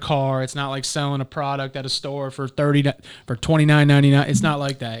selling a car. It's not like selling a product at a store for $29.99. It's not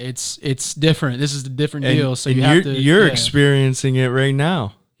like that. It's different. This is a different deal. So you're experiencing it right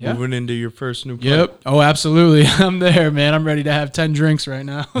now. Yeah. Moving into your first new place. Yep. Oh, absolutely. I'm there, man. I'm ready to have 10 drinks right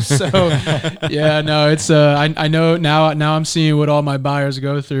now. So, yeah, no, it's I know now I'm seeing what all my buyers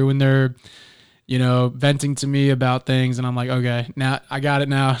go through when they're, you know, venting to me about things, and I'm like, okay, now I got it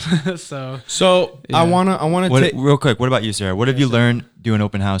now. so yeah. I wanna take real quick. What about you, Sarah? What have you learned doing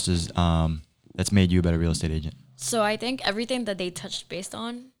open houses that's made you a better real estate agent? So I think everything that they touched based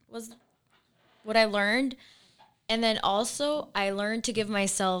on was what I learned. And then also I learned to give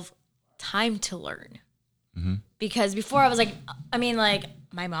myself time to learn. Mm-hmm. Because before I was like, I mean, like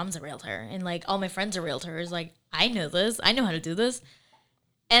my mom's a realtor and like all my friends are realtors. Like I know this, I know how to do this.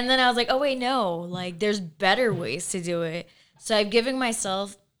 And then I was like, oh wait, no, like there's better ways to do it. So I've given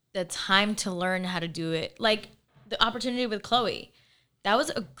myself the time to learn how to do it. Like the opportunity with Chloe, that was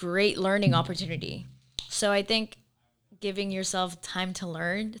a great learning opportunity. So I think giving yourself time to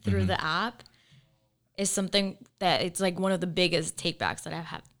learn through the app is something that it's like one of the biggest takebacks that I've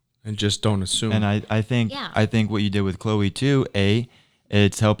had. And just don't assume. And I think what you did with Chloe too,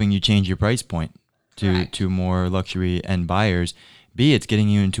 it's helping you change your price point to more luxury end buyers. B, it's getting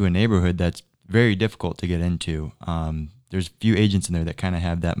you into a neighborhood that's very difficult to get into. There's few agents in there that kind of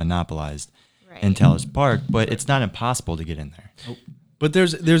have that monopolized in Taylor's Park, but it's not impossible to get in there. Nope. But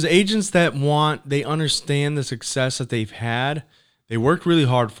there's agents that they understand the success that they've had. They worked really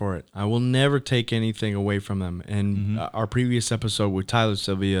hard for it. I will never take anything away from them. And our previous episode with Tyler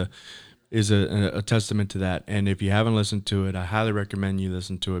Sylvia is a testament to that. And if you haven't listened to it, I highly recommend you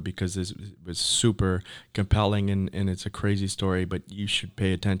listen to it because it was super compelling and it's a crazy story. But you should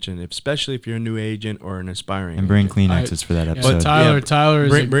pay attention, especially if you're a new agent or an aspiring. And bring Kleenexes for that episode. But Tyler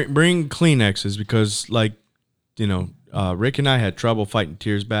is bring Kleenexes because, like, you know, Rick and I had trouble fighting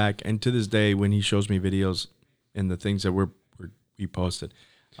tears back. And to this day, when he shows me videos and the things that we posted,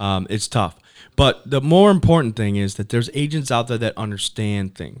 it's tough. But the more important thing is that there's agents out there that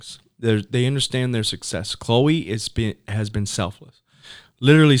understand things. They understand their success. Chloe has been selfless,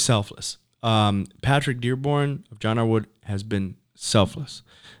 literally selfless. Patrick Dearborn of John R. Wood has been selfless.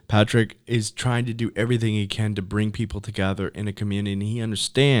 Patrick is trying to do everything he can to bring people together in a community, and he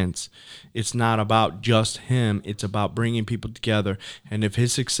understands it's not about just him. It's about bringing people together. And if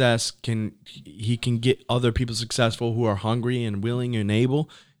his success he can get other people successful who are hungry and willing and able,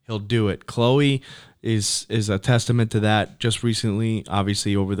 he'll do it. Chloe is a testament to that. Just recently,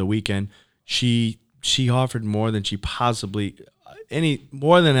 obviously over the weekend, she offered more than she possibly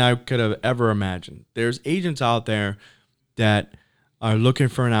more than I could have ever imagined. There's agents out there that are looking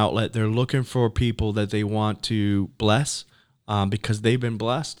for an outlet. They're looking for people that they want to bless because they've been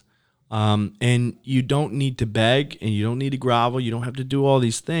blessed. And you don't need to beg and you don't need to grovel. You don't have to do all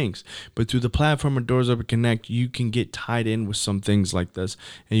these things. But through the platform of Doors Open Connect, you can get tied in with some things like this.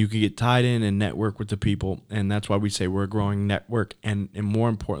 And you can get tied in and network with the people. And that's why we say we're a growing network and more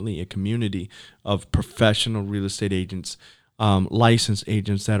importantly, a community of professional real estate agents, licensed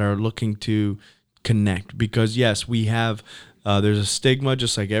agents that are looking to connect. Because yes, we have There's a stigma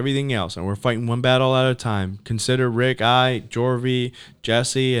just like everything else, and we're fighting one battle at a time. Consider Rick, I, Jorvi,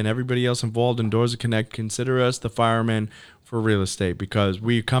 Jesse, and everybody else involved in Doors of Connect. Consider us the firemen for real estate, because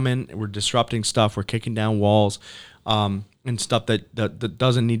we come in, we're disrupting stuff, we're kicking down walls, and stuff that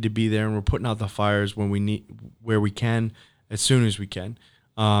doesn't need to be there, and we're putting out the fires when we need, where we can, as soon as we can.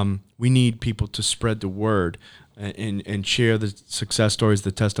 We need people to spread the word and share the success stories,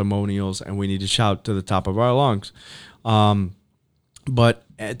 the testimonials, and we need to shout to the top of our lungs. But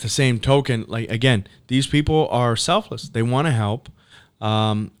at the same token, like, again, these people are selfless. They want to help,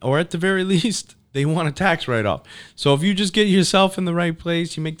 or at the very least, they want a tax write-off. So if you just get yourself in the right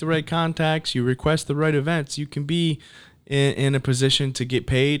place, you make the right contacts, you request the right events, you can be in a position to get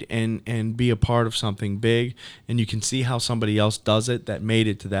paid and be a part of something big, and you can see how somebody else does it that made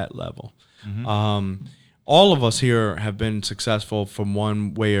it to that level. Mm-hmm. All of us here have been successful from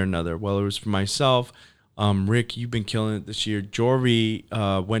one way or another, whether it was for myself. Rick, you've been killing it this year.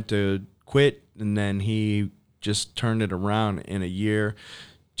 Jorvi went to quit, and then he just turned it around in a year.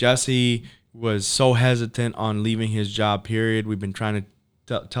 Jesse was so hesitant on leaving his job, period. We've been trying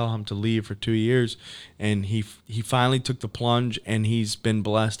to tell him to leave for 2 years, and he finally took the plunge, and he's been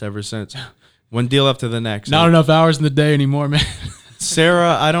blessed ever since. One deal after the next. Not enough hours in the day anymore, man.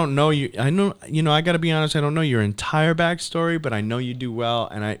 Sarah, I don't know you. I know, I got to be honest, I don't know your entire backstory, but I know you do well,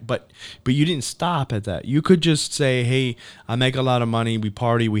 but you didn't stop at that. You could just say, "Hey, I make a lot of money, we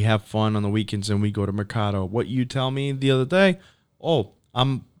party, we have fun on the weekends, and we go to Mercado." What you tell me the other day, "Oh,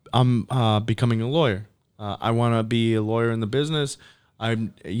 I'm becoming a lawyer. I want to be a lawyer in the business.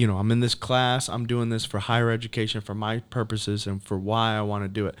 I'm in this class. I'm doing this for higher education, for my purposes, and for why I want to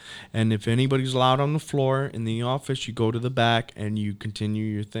do it. And if anybody's loud on the floor in the office, you go to the back and you continue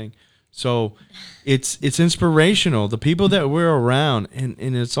your thing." So it's inspirational. The people that we're around, and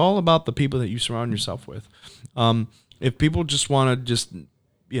it's all about the people that you surround yourself with. If people just want to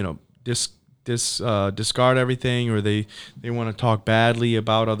discard everything, or they want to talk badly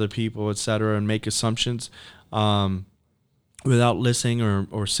about other people, etc., and make assumptions, without listening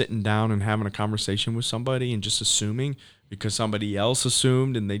or sitting down and having a conversation with somebody and just assuming because somebody else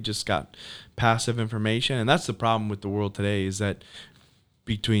assumed and they just got passive information. And that's the problem with the world today, is that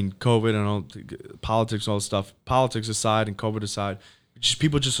between COVID and all politics, all this stuff, politics aside and COVID aside,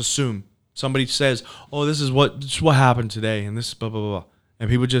 people just assume. Somebody says, "Oh, this is what happened today, and this is blah blah blah,"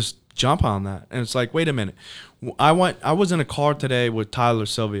 and people just jump on that. And it's like, wait a minute. I was in a car today with Tyler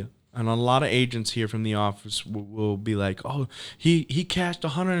Sylvia. And a lot of agents here from the office will be like, "Oh, he cashed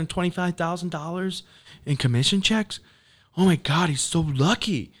 $125,000 in commission checks. Oh my God, he's so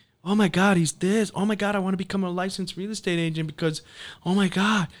lucky. Oh my God, he's this. Oh my God, I want to become a licensed real estate agent because, oh my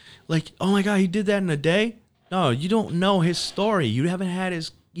God, he did that in a day." No, you don't know his story. You haven't had a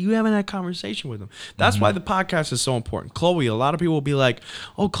conversation with him. That's why the podcast is so important. Chloe, a lot of people will be like,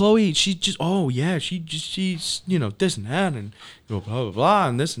 "Oh, Chloe, she's this and that, and blah blah blah,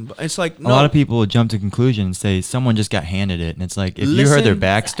 and this and blah." It's like, no. A lot of people will jump to conclusion and say someone just got handed it, and it's like, if you heard their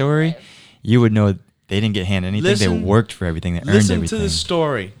backstory, you would know they didn't get handed anything. They worked for everything. They earned everything. Listen to the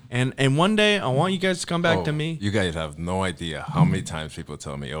story, and one day I want you guys to come back to me. You guys have no idea how many times people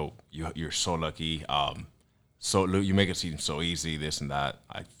tell me, "Oh, you're so lucky. So you make it seem so easy, this and that."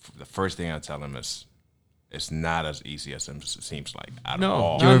 The first thing I tell them is, it's not as easy as it seems like at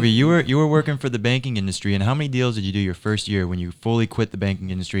all. Jorvi, you were working for the banking industry, and how many deals did you do your first year when you fully quit the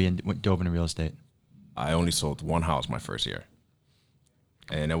banking industry and dove into real estate? I only sold one house my first year,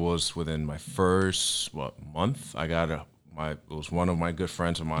 and it was within my first month. It was one of my good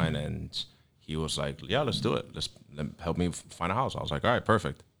friends of mine, and he was like, "Yeah, let's do it. Help me find a house." I was like, "All right,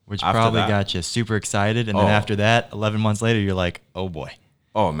 perfect." Which probably got you super excited. And then after that, 11 months later, you're like, "Oh, boy."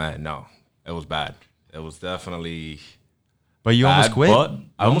 Oh, man, no. It was bad. It was definitely But you almost quit? But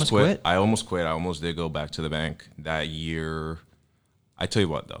I almost quit. I almost did go back to the bank that year. I tell you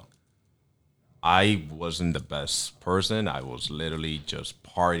what, though. I wasn't the best person. I was literally just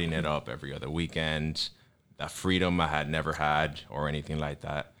partying it up every other weekend. That freedom I had never had or anything like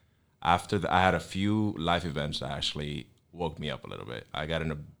that. After that, I had a few life events that actually woke me up a little bit. I got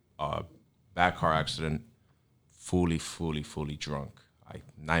in a bad car accident, fully drunk. I'm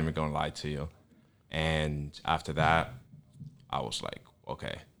not even gonna lie to you. And after that, I was like,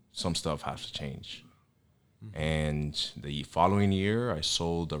 okay, some stuff has to change. Mm-hmm. And the following year, I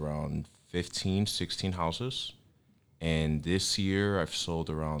sold around 15, 16 houses. And this year, I've sold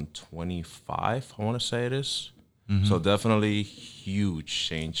around 25, I want to say it is. Mm-hmm. So definitely huge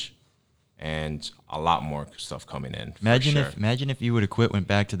change. And a lot more stuff coming in. Imagine if you would have quit, went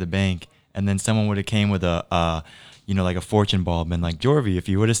back to the bank, and then someone would have came with a fortune ball, been like, "Jorvi, if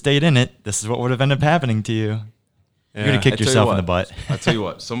you would have stayed in it, this is what would have ended up happening to you." You're gonna kick yourself in the butt. I tell you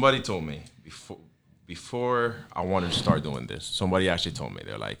what, somebody told me before I wanted to start doing this. Somebody actually told me,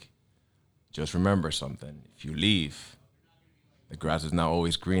 they're like, just remember something. If you leave, the grass is not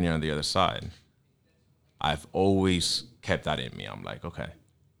always greener on the other side. I've always kept that in me. I'm like, okay,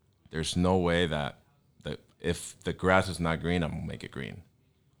 there's no way that if the grass is not green, I'm gonna make it green.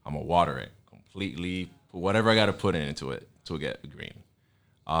 I'm gonna water it completely, put whatever I got to put into it to get green.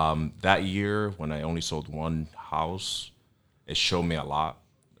 That year when I only sold one house, it showed me a lot.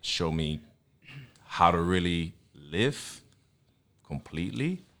 It showed me how to really live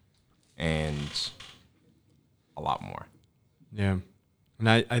completely and a lot more. Yeah. And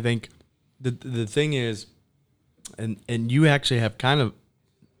I think the thing is, and you actually have kind of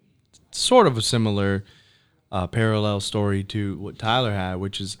sort of a similar parallel story to what Tyler had,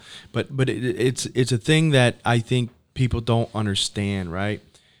 which is, but it's a thing that I think people don't understand, right?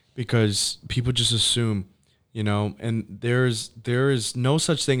 Because people just assume, and there is no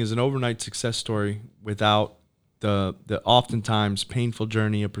such thing as an overnight success story without the oftentimes painful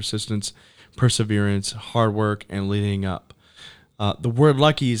journey of persistence, perseverance, hard work, and leading up. The word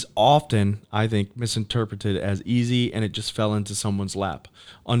lucky is often, I think, misinterpreted as easy and it just fell into someone's lap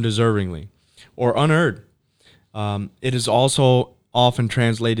undeservingly or unearned. It is also often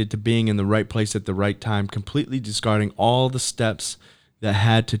translated to being in the right place at the right time, completely discarding all the steps that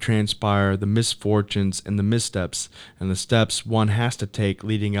had to transpire, the misfortunes and the missteps and the steps one has to take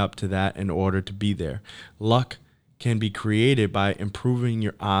leading up to that in order to be there. Luck can be created by improving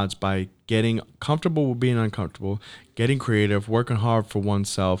your odds, by getting comfortable with being uncomfortable, getting creative, working hard for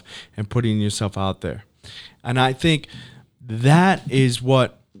oneself, and putting yourself out there. And I think that is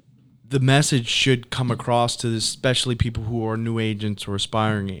what the message should come across to especially people who are new agents or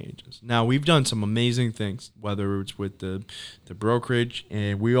aspiring agents. Now, we've done some amazing things, whether it's with the brokerage,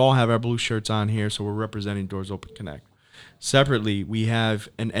 and we all have our blue shirts on here, so we're representing Doors Open Connect. Separately, we have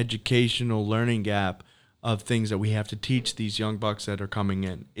an educational learning gap of things that we have to teach these young bucks that are coming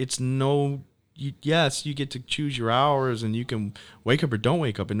in. It's yes, you get to choose your hours, and you can wake up or don't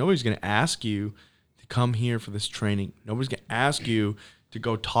wake up, and nobody's going to ask you to come here for this training. Nobody's going to ask you to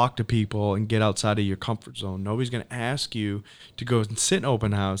go talk to people and get outside of your comfort zone. Nobody's going to ask you to go and sit in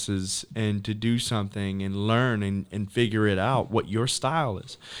open houses and to do something and learn and figure it out what your style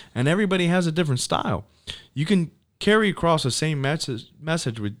is. And everybody has a different style. You can carry across the same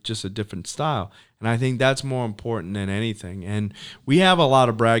message with just a different style. And I think that's more important than anything. And we have a lot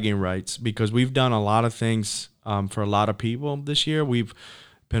of bragging rights because we've done a lot of things for a lot of people this year. We've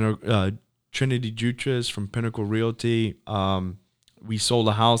been Trinity Jutras from Pinnacle Realty. We sold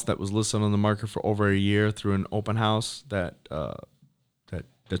a house that was listed on the market for over a year through an open house that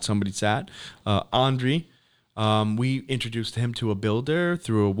somebody sat. Andre, we introduced him to a builder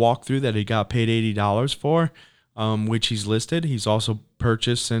through a walkthrough that he got paid $80 for, which he's listed. He's also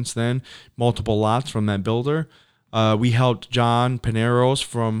purchased since then multiple lots from that builder. We helped John Paneros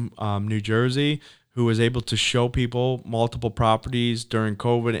from New Jersey, who was able to show people multiple properties during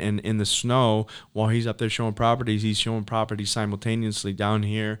COVID and in the snow. While he's up there showing properties, he's showing properties simultaneously down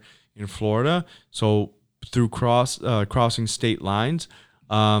here in Florida. So through crossing state lines,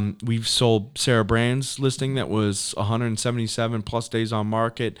 we've sold Sara Brand's listing that was 177 plus days on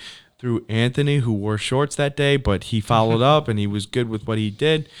market through Anthony, who wore shorts that day, but he followed up and he was good with what he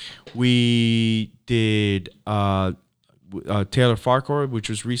did. We did Taylor Farquhar, which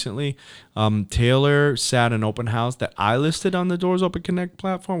was recently. Taylor sat an open house that I listed on the Doors Open Connect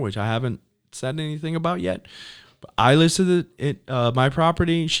platform, which I haven't said anything about yet. But I listed it, my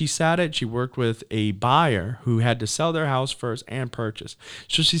property. She sat it. She worked with a buyer who had to sell their house first and purchase.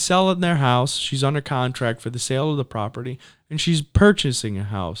 So she's selling their house. She's under contract for the sale of the property, and she's purchasing a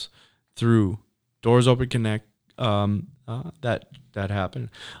house through Doors Open Connect. That happened.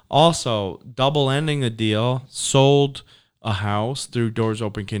 Also, double ending the deal, sold a house through Doors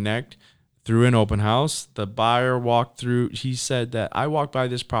Open Connect through an open house. The buyer walked through. He said that I walked by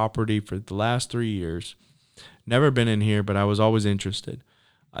this property for the last 3 years. Never been in here, but I was always interested.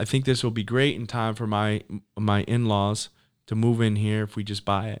 I think this will be great in time for my in-laws to move in here if we just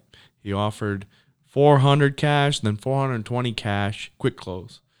buy it. He offered $400 cash, then $420 cash, quick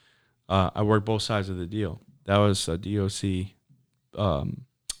close. I worked both sides of the deal. That was a DOC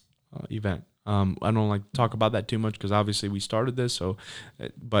event. I don't like to talk about that too much because obviously we started this.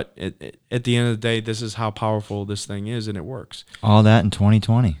 But at the end of the day, this is how powerful this thing is, and it works. All that in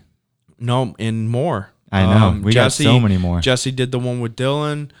 2020. No, and more. I know. We got so many more. Jesse did the one with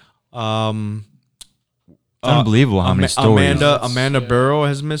Dylan. It's unbelievable how many stories. Amanda Burrow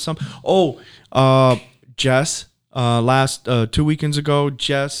has missed some. Jess, last 2 weekends ago,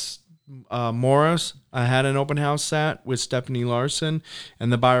 Jess Morris I had an open house sat with Stephanie Larson,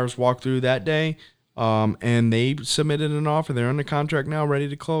 and the buyers walked through that day, and they submitted an offer. They're under contract now, ready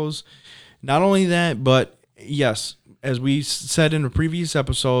to close. Not only that, but yes, as we said in the previous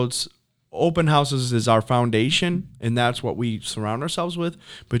episodes, open houses is our foundation, and that's what we surround ourselves with.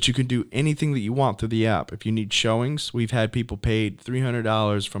 But you can do anything that you want through the app. If you need showings, we've had people paid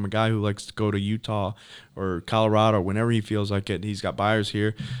 $300 from a guy who likes to go to Utah or Colorado whenever he feels like it. He's got buyers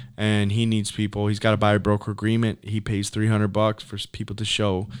here, and he needs people. He's got a buyer broker agreement. He pays $300 for people to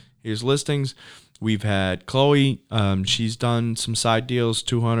show his listings. We've had Chloe. She's done some side deals,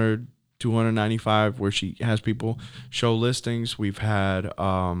 $295, where she has people show listings. We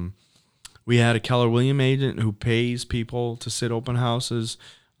had a Keller Williams agent who pays people to sit open houses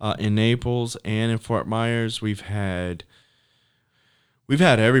in Naples and in Fort Myers. We've had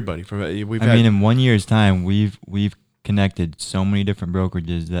everybody from. In 1 year's time, we've connected so many different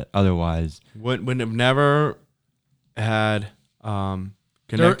brokerages that otherwise wouldn't have never had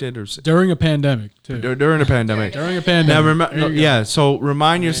connected during a pandemic too. During a pandemic. During a pandemic. So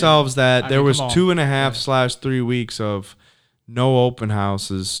remind yourselves that there was 2.5/3 weeks of no open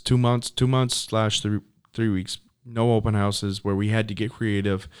houses, 2 months/3 weeks, no open houses, where we had to get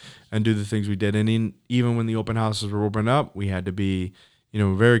creative and do the things we did. And even when the open houses were open up, we had to be,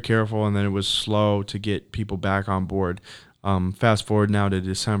 very careful. And then it was slow to get people back on board. Fast forward now to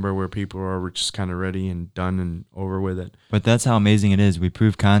December, where people are just kind of ready and done and over with it. But that's how amazing it is. We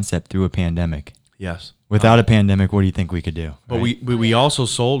proved concept through a pandemic. Yes. Without a pandemic, what do you think we could do? But right? we also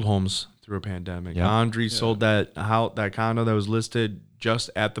sold homes through a pandemic. Yep. Andre sold that condo that was listed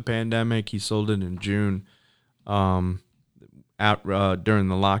just at the pandemic. He sold it in June, during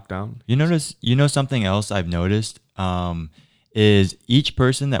the lockdown. You know something else I've noticed is each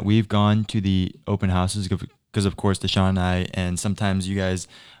person that we've gone to the open houses, because of course Deshaun and I, and sometimes you guys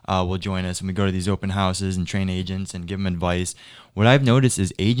will join us, and we go to these open houses and train agents and give them advice. What I've noticed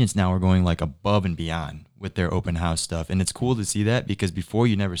is agents now are going like above and beyond with their open house stuff, and it's cool to see that, because before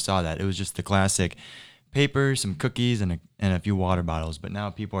you never saw that. It was just the classic paper, some cookies, and a few water bottles. But now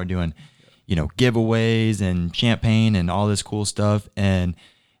people are doing, giveaways and champagne and all this cool stuff, and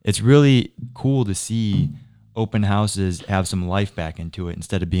it's really cool to see open houses have some life back into it,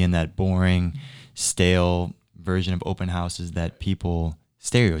 instead of being that boring, stale version of open houses that people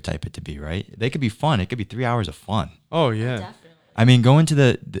stereotype it to be, right? They could be fun. It could be 3 hours of fun. Oh, yeah. Definitely. Going to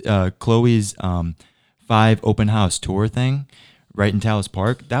the Chloe's 5 open house tour thing right in Tallis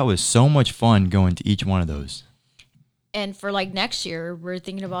Park, that was so much fun going to each one of those. And for next year, we're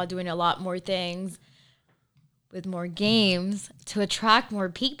thinking about doing a lot more things with more games to attract more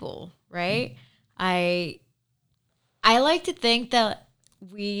people, right? I like to think that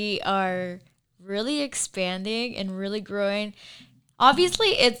we are really expanding and really growing. Obviously,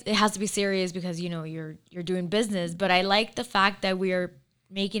 it has to be serious because you're doing business, but I like the fact that we are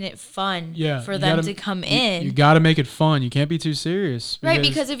making it fun for them to come in. You got to make it fun. You can't be too serious. Right,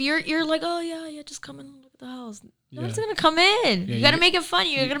 because if you're like, oh yeah, just come and look at the house. No one's gonna come in. You got to make it fun.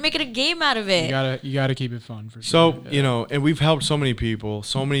 You got to make it a game out of it. You got to keep it fun for sure. So and we've helped so many people,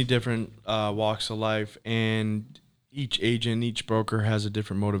 so many different walks of life, and each agent, each broker has a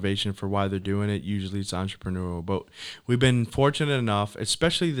different motivation for why they're doing it. Usually it's entrepreneurial, but we've been fortunate enough,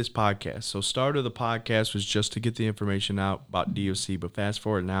 especially this podcast. So start of the podcast was just to get the information out about DOC, but fast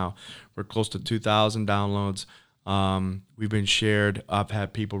forward now, we're close to 2,000 downloads. We've been shared. I've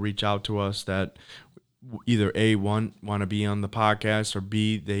had people reach out to us that either A, want to be on the podcast, or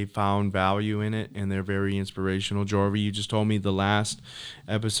B, they found value in it and they're very inspirational. Jorvi, you just told me the last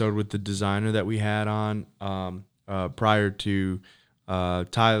episode with the designer that we had on, prior to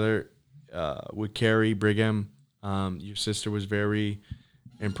Tyler, with Carrie Brigham, your sister was very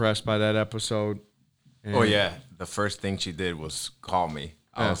impressed by that episode. And oh yeah, the first thing she did was call me.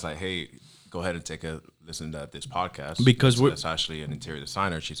 I was like, "Hey, go ahead and take a listen to this podcast," because it's actually an interior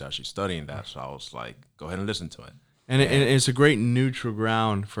designer. She's actually studying that, so I was like, "Go ahead and listen to it." And it's a great neutral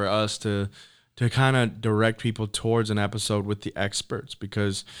ground for us to kind of direct people towards an episode with the experts,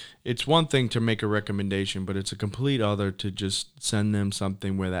 because it's one thing to make a recommendation, but it's a complete other to just send them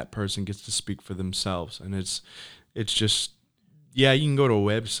something where that person gets to speak for themselves. And it's just, you can go to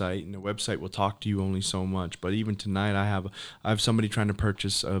a website and the website will talk to you only so much. But even tonight I have somebody trying to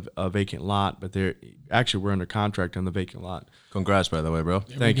purchase a vacant lot, but we're under contract on the vacant lot. Congrats, by the way, bro.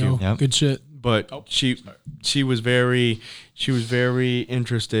 Thank you. Yep. Good shit. But she was very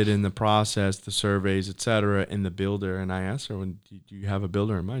interested in the process, the surveys, etc., in the builder. And I asked her, "Do you have a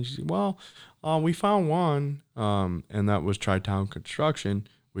builder in mind?" She said, "Well, we found one, and that was Tri-Town Construction,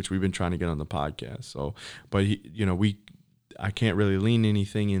 which we've been trying to get on the podcast." So, but I can't really lean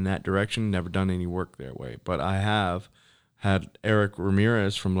anything in that direction. Never done any work their way, but I have had Eric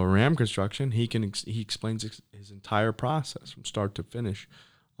Ramirez from Loram Construction. He explains his entire process from start to finish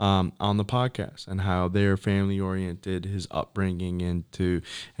on the podcast, and how they're family oriented, his upbringing, and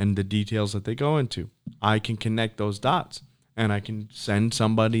the details that they go into. I can connect those dots, and I can send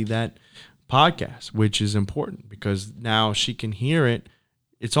somebody that podcast, which is important because now she can hear it.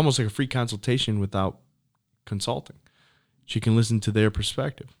 It's almost like a free consultation without consulting. She can listen to their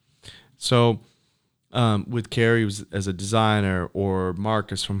perspective. So with Carrie as a designer, or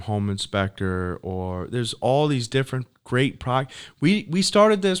Marcus from Home Inspector, or there's all these different great products. We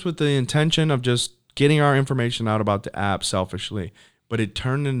started this with the intention of just getting our information out about the app selfishly, but it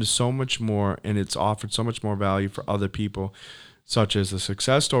turned into so much more, and it's offered so much more value for other people, such as the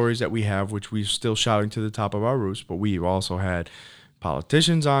success stories that we have, which we're still shouting to the top of our roofs, but we've also had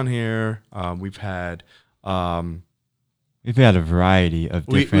politicians on here. We've had a variety of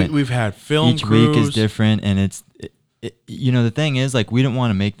different. We've had film each crews. week is different, and the thing is, like, we don't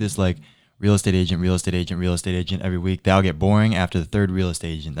want to make this like real estate agent every week. That'll get boring after the third real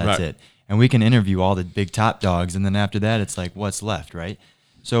estate agent. That's Right. it. And we can interview all the big top dogs, and then after that, it's like, what's left, right?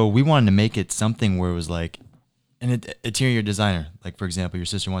 So we wanted to make it something where it was like an interior designer. Like, for example, your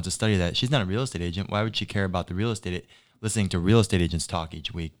sister wants to study that. She's not a real estate agent. Why would she care about the real estate? Listening to real estate agents talk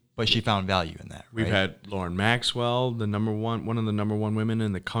each week, but she found value in that. We've right? had Lauren Maxwell, one of the number one women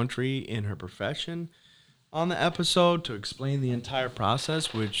in the country in her profession, on the episode to explain the entire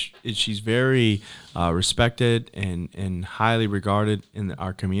process, which is, she's very respected and highly regarded in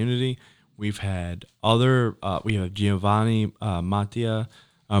our community. We've had we have Giovanni Matita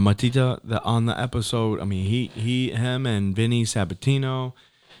on the episode. I mean, him and Vinny Sabatino,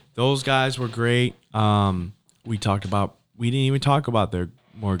 those guys were great. We didn't even talk about their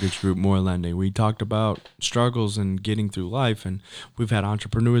mortgage group, More Lending. We talked about struggles and getting through life, and we've had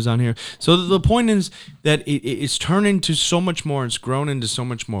entrepreneurs on here. So the point is that it's turned into so much more. It's grown into so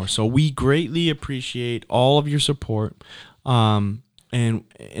much more. So we greatly appreciate all of your support. And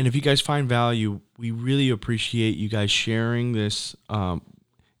if you guys find value, we really appreciate you guys sharing this.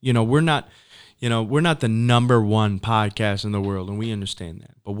 We're not the number one podcast in the world, and we understand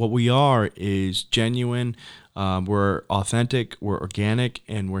that. But what we are is genuine. We're authentic, we're organic,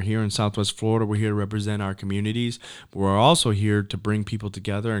 and we're here in Southwest Florida. We're here to represent our communities. But we're also here to bring people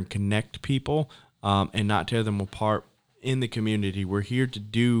together and connect people and not tear them apart in the community. We're here to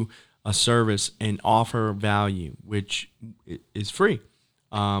do a service and offer value, which is free.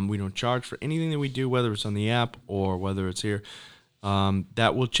 We don't charge for anything that we do, whether it's on the app or whether it's here.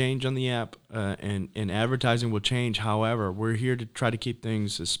 That will change on the app, and advertising will change. However, we're here to try to keep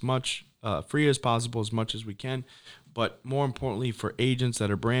things as much free as possible, as much as we can. But more importantly, for agents that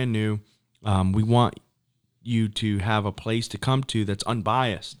are brand new, we want you to have a place to come to that's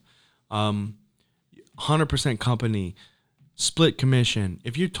unbiased. 100% company, split commission.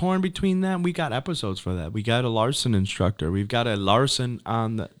 If you're torn between them, we got episodes for that. We got a Larson instructor. We've got a Larson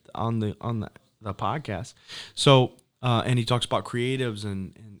on the podcast. So and he talks about creatives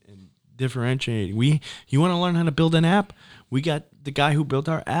and differentiating. You want to learn how to build an app? We got the guy who built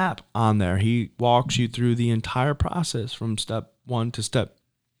our app on there. He walks you through the entire process from step one to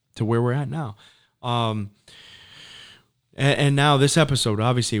where we're at now. And now this episode,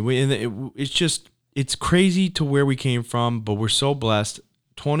 obviously, it's crazy to where we came from, but we're so blessed.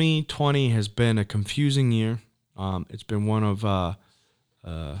 2020 has been a confusing year. It's been one of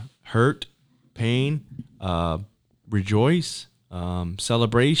hurt, pain, rejoice,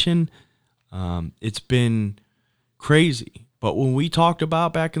 celebration. It's been crazy. But when we talked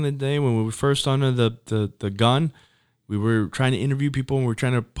about back in the day, when we were first under the gun, we were trying to interview people, and we were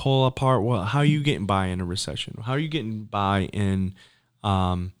trying to pull apart, well, how are you getting by in a recession? How are you getting by during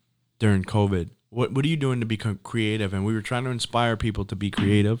COVID? What are you doing to become creative? And we were trying to inspire people to be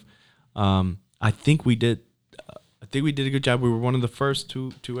creative. I think we did a good job. We were one of the first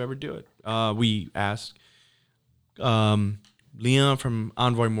to ever do it. We asked Leon from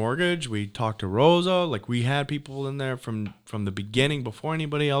Envoy Mortgage. We talked to Rosa. Like, we had people in there from the beginning before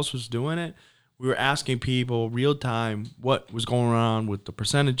anybody else was doing it. We were asking people real time what was going on with the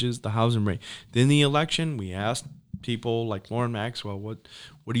percentages, the housing rate. Then the election, we asked people like Lauren Maxwell, what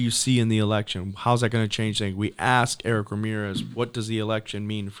do you see in the election? How's that going to change things? We asked Eric Ramirez, what does the election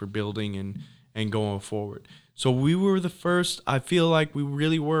mean for building and going forward? So we were the first. I feel like we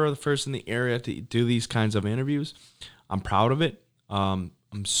really were the first in the area to do these kinds of interviews. I'm proud of it. I'm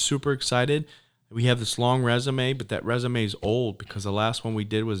super excited. We have this long resume, but that resume is old because the last one we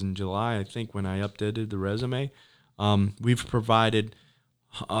did was in July, I think, when I updated the resume. We've provided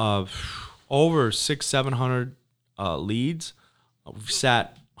over 700 leads. We've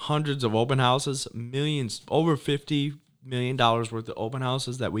sat hundreds of open houses, millions, over $50 million worth of open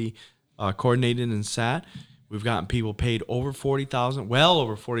houses that we coordinated and sat. We've gotten people paid over $40,000, well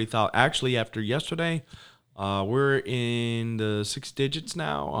over $40,000. Actually, after yesterday, we're in the 6 digits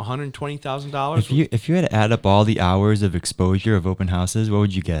now, $120,000. If you had to add up all the hours of exposure of open houses, what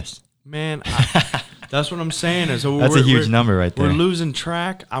would you guess? Man, that's what I'm saying. So That's a huge number right there. We're losing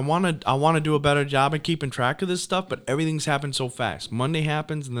track. I want to do a better job of keeping track of this stuff, but everything's happened so fast. Monday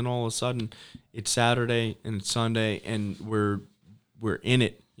happens, and then all of a sudden, it's Saturday and it's Sunday, and we're in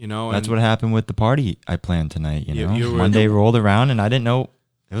it. That's what happened with the party I planned tonight. You Monday rolled around, and I didn't know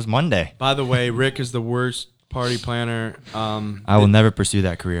it was Monday. By the way, Rick is the worst party planner. I will never pursue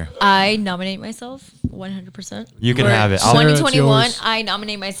that career. I nominate myself 100%. You can have it. Sarah, it's 2021, yours. I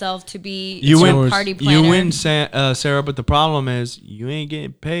nominate myself to be You a win. party planner. You win, Sarah. But the problem is you ain't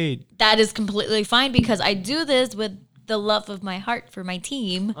getting paid. That is completely fine because I do this with the love of my heart for my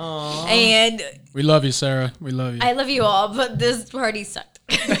team. Aww. And We love you, Sarah. We love you. I love you all, but this party sucked.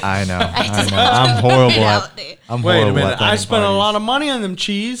 I know. just I'm horrible at. Wait a horrible minute. at planning I spent a parties. lot of money on them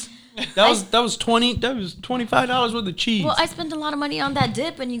cheese. That was $25 worth of cheese. Well, I spent a lot of money on that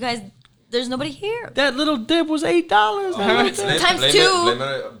dip, and you guys, there's nobody here. That little dip was $8. Times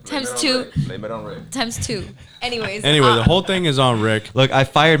two. Times two. Blame it on Rick. Times 2. Anyways. Anyway, the whole thing is on Rick. Look, I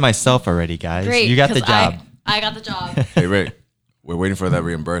fired myself already, guys. Great. You got the 'cause job. I got the job. Hey, Rick, we're waiting for that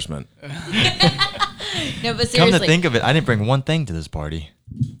reimbursement. No, but seriously. Come to think of it, I didn't bring one thing to this party.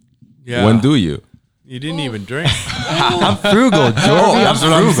 Yeah. When do you? You didn't even drink. I'm frugal, Jorvi. That's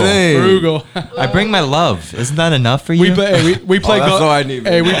what I'm saying. Frugal. I bring my love. Isn't that enough for you? We play. We play that's golf. all I need,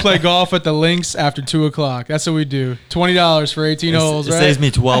 Hey, man. we play golf at the links after 2:00. That's what we do. $20 for 18 holes, It right? saves me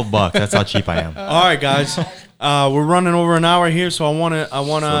 $12. That's how cheap I am. All right, guys. We're running over an hour here, so I want to. So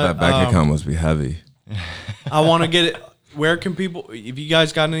that bank account must be heavy. I want to get it. Where can people? If you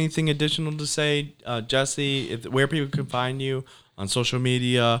guys got anything additional to say, Jesse, where people can find you on social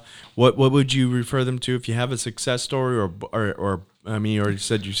media, what would you refer them to if you have a success story or I mean, you already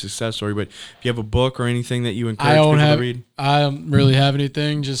said your success story, but if you have a book or anything that you encourage people to read? I don't really have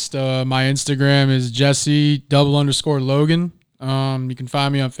anything. Just my Instagram is Jesse_Logan. You can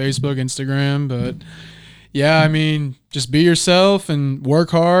find me on Facebook, Instagram, but yeah, I mean, just be yourself and work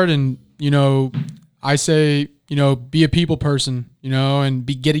hard, and I say, be a people person, and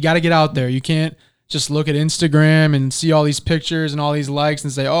you got to get out there. You can't just look at Instagram and see all these pictures and all these likes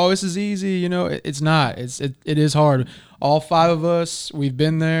and say, "Oh, this is easy." It's not. It is hard. All 5 of us, we've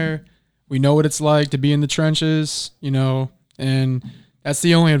been there. We know what it's like to be in the trenches, and that's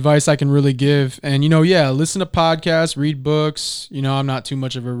the only advice I can really give. And listen to podcasts, read books. I'm not too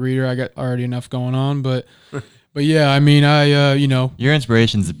much of a reader. I got already enough going on, but yeah, I mean, Your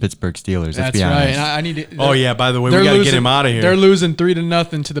inspiration's the Pittsburgh Steelers. that's Let's be right. honest. And I need to. Oh yeah. By the way, we gotta get him out of here. They're losing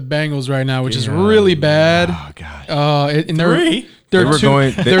 3-0 to the Bengals right now, which is really bad. Oh God. And they're 3? they're They were two,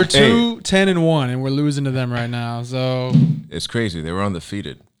 going- they're hey. 2-10-1, and we're losing to them right now. So It's crazy. They were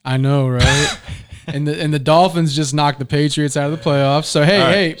undefeated. I know, right? and the Dolphins just knocked the Patriots out of the playoffs. So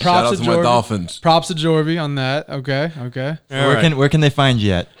hey, Shout props out to to my Jorvi. Dolphins. Props to Jorvi on that. Okay. All right. Where can they find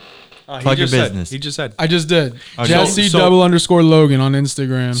you at? He plug your just said- business. He just said. I just did. Okay. Jesse_Logan on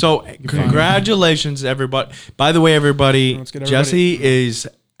Instagram. So congratulations, everybody. By the way, everybody, Let's get everybody. Jesse is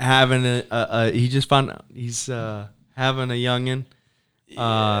having he just found he's having a youngin.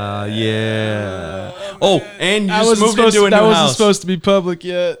 Yeah. Oh, and you just moved into a new that wasn't house. supposed to be public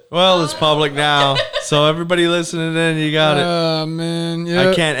yet. Well, it's public now. So everybody listening in, you got it. Oh man, yeah.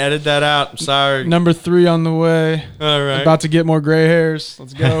 I can't edit that out. I'm sorry. Number 3 on the way. All right. About to get more gray hairs.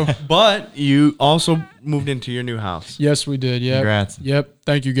 Let's go. But you also moved into your new house. Yes, we did. Yep. Congrats. Yep.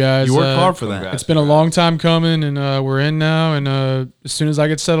 Thank you guys. You worked hard for that. congrats. It's been a long time coming, and we're in now. And as soon as I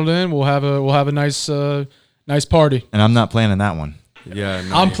get settled in, we'll have a nice party. And I'm not planning that one. Yeah.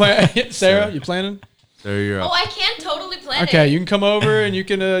 No, I'm planning. Sarah, you planning? there you're Oh, up. I can totally plan Okay, it. you can come over and you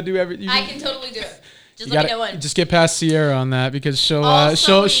can do everything. I can totally do it. Just You let me know when. just get past Sierra on that because she'll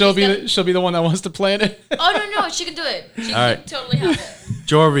Also, she'll you be just she'll be the one that wants to plan it. Oh, no, she can do it. She All can right. totally have it.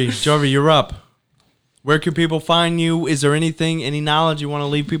 Jorvi, you're up. Where can people find you? Is there any knowledge you want to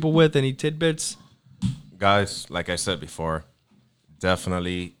leave people with? Any tidbits? Guys, like I said before,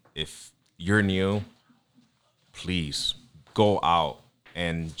 definitely if you're new, please go out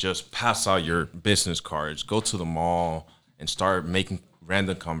and just pass out your business cards. Go to the mall and start making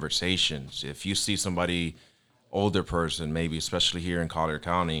random conversations. If you see somebody, older person, maybe especially here in Collier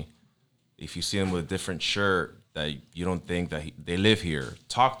County, if you see them with a different shirt that you don't think that they live here,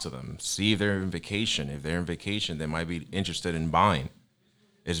 talk to them. See if they're in vacation. If they're in vacation, they might be interested in buying.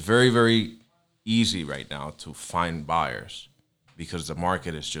 It's very, very easy right now to find buyers because the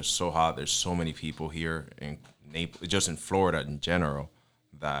market is just so hot. There's so many people here in Naples, just in Florida in general,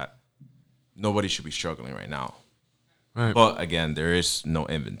 that nobody should be struggling right now. Right. But again, there is no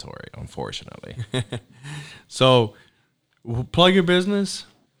inventory, unfortunately. So, plug your business.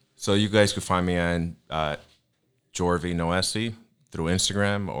 So you guys could find me on Jorvi Noesi through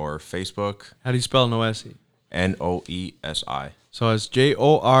Instagram or Facebook. How do you spell Noesi? Noesi. So it's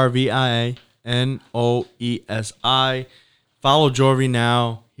JorviNoesi. Follow Jorvi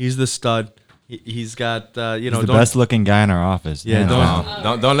now. He's the stud. He's got He's the best looking guy in our office. Yeah,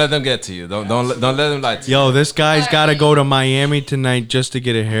 Don't let them get to you. Don't let them lie to you. Yo, this guy's got to go to Miami tonight just to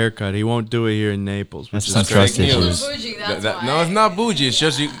get a haircut. He won't do it here in Naples. That's Which some is trust fake news. issues. Bougie, that's why. No, it's not bougie. It's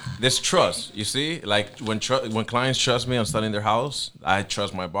just there's trust. You see, like when clients trust me, I'm selling their house. I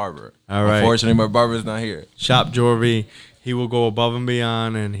trust my barber. All right. Unfortunately, my barber's not here. Shop Jorvi. He will go above and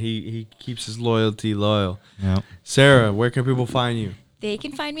beyond, and he keeps his loyalty loyal. Yep. Sarah, where can people find you? They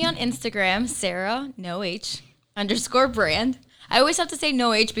can find me on Instagram, Sara _brand. I always have to say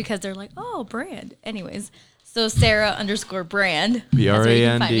no H because they're like, oh, brand. Anyways, so Sara _brand. BRAND. That's where you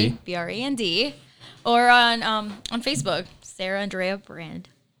can find me, BRAND. Or on Facebook, Sara Andrea Brand.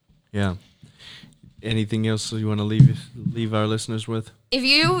 Yeah. Anything else you want to leave our listeners with? If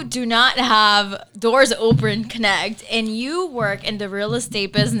you do not have Doors Open Connect and you work in the real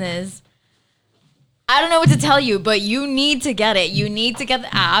estate business, I don't know what to tell you, but you need to get it. You need to get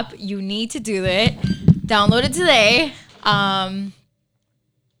the app. You need to do it. Download it today. And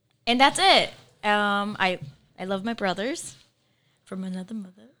that's it. I love my brothers from another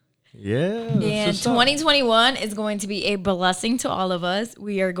mother. Yeah. And 2021 is going to be a blessing to all of us.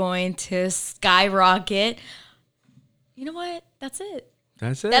 We are going to skyrocket. You know what? That's it.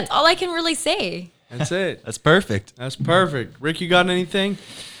 That's it. That's all I can really say. That's it. That's perfect. That's perfect. Rick, you got anything?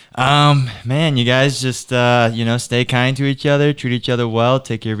 Man, you guys just stay kind to each other, treat each other well,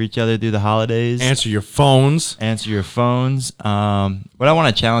 take care of each other through the holidays. Answer your phones. Answer your phones. What I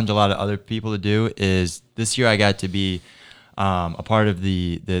want to challenge a lot of other people to do is this year I got to be a part of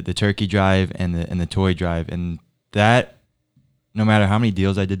the turkey drive and the toy drive, and that no matter how many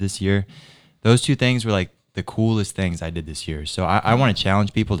deals I did this year, those two things were like the coolest things I did this year. So I want to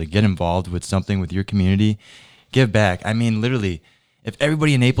challenge people to get involved with something with your community, give back. I mean, literally, if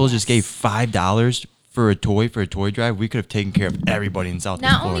everybody in Naples just gave $5 for a toy drive, we could have taken care of everybody in Southeast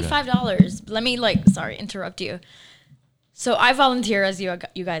Not Florida. only $5. Let me interrupt you. So I volunteer, as you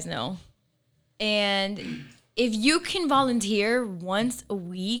guys know, and if you can volunteer once a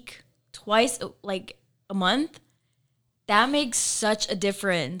week, twice a month, that makes such a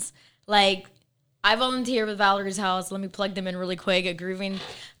difference. Like, I volunteer with Valerie's House. Let me plug them in really quick. A grieving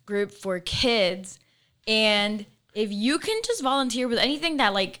group for kids, and if you can just volunteer with anything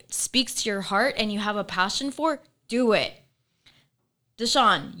that speaks to your heart and you have a passion for, do it.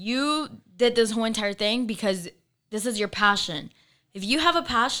 Deshaun, you did this whole entire thing because this is your passion. If you have a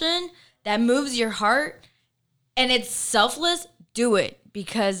passion that moves your heart and it's selfless, do it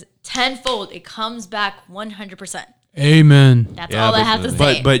because tenfold it comes back 100%. Amen. That's all I have to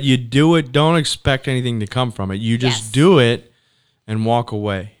say. But you do it. Don't expect anything to come from it. You just do it and walk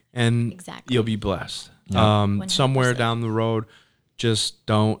away, and you'll be blessed. Somewhere down the road, just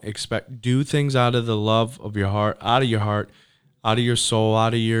don't expect. Do things out of the love of your heart, out of your soul,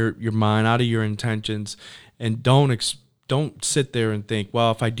 out of your mind, out of your intentions, and don't sit there and think,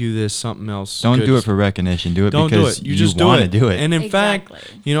 well, if I do this, something else. Don't do it for recognition. Do it because you just want to do it. And in fact,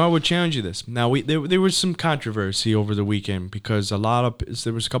 I would challenge you this. Now, there was some controversy over the weekend because there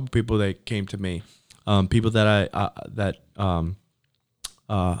was a couple people that came to me, people that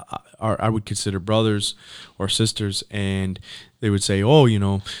I would consider brothers or sisters, and they would say, oh,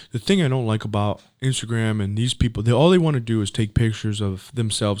 the thing I don't like about Instagram and these people, all they want to do is take pictures of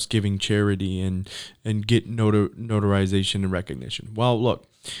themselves giving charity and get notarization and recognition. Well, look,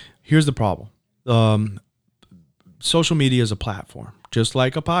 here's the problem. Social media is a platform, just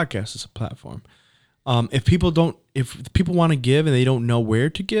like a podcast is a platform. If people want to give and they don't know where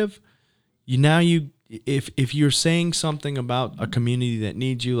to give, if you're saying something about a community that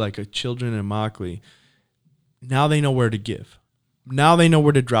needs you, like a children in Immokalee, now they know where to give. Now they know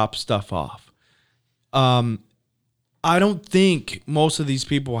where to drop stuff off. I don't think most of these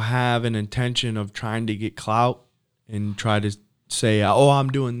people have an intention of trying to get clout and try to say, oh, I'm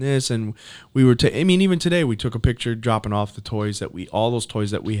doing this. And we were, even today we took a picture dropping off all those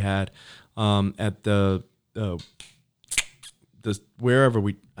toys that we had at the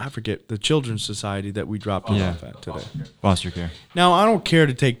I forget, the Children's Society that we dropped it off at today. Foster care. Now, I don't care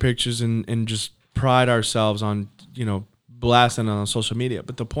to take pictures and just pride ourselves on, blasting it on social media.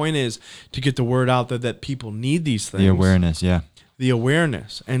 But the point is to get the word out there that people need these things. The awareness, yeah. The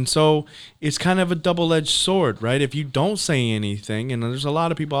awareness. And so it's kind of a double-edged sword, right? If you don't say anything, and there's a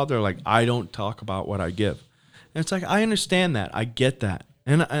lot of people out there like, I don't talk about what I give. And it's like, I understand that. I get that.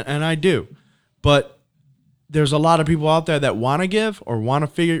 And I do. But there's a lot of people out there that want to give or want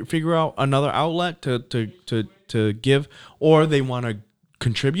to figure out another outlet to give, or they want to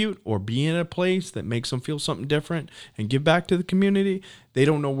contribute or be in a place that makes them feel something different and give back to the community. They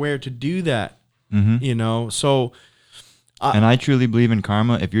don't know where to do that, you know? So, and I truly believe in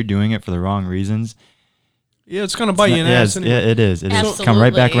karma. If you're doing it for the wrong reasons, yeah, it's going to bite you in the ass. Yeah, it is. It is. Absolutely. Come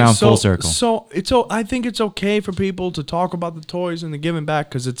right back around full circle. So I think it's okay for people to talk about the toys and the giving back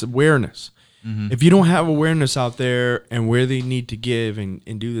because it's awareness. If you don't have awareness out there and where they need to give and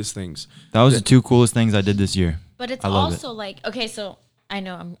do these things. That was the two coolest things I did this year. But it's also like, okay, so I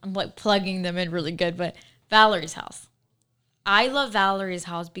know I'm like plugging them in really good, but Valerie's house. I love Valerie's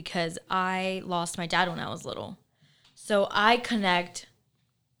house because I lost my dad when I was little. So I connect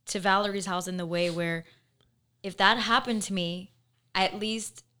to Valerie's house in the way where if that happened to me, at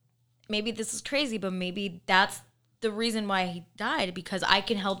least, maybe this is crazy, but maybe that's the reason why he died, because I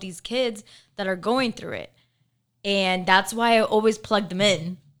can help these kids that are going through it. And that's why I always plug them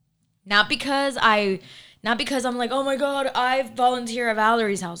in. Not because I'm like, oh my God, I volunteer at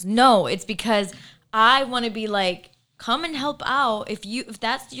Valerie's house. No, it's because I want to be like, come and help out. If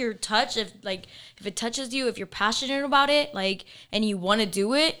that's your touch, if it touches you, if you're passionate about it, like, and you want to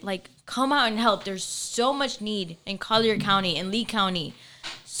do it, like, come out and help. There's so much need in Collier County and Lee County,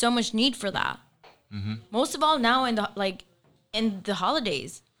 so much need for that. Most of all now in the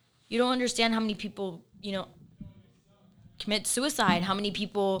holidays, you don't understand how many people, commit suicide, how many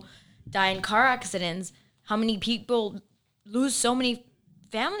people die in car accidents, how many people lose so many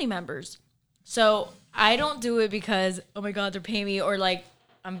family members. So I don't do it because, oh my God, they're paying me, or like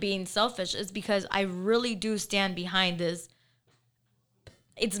I'm being selfish. It's because I really do stand behind this.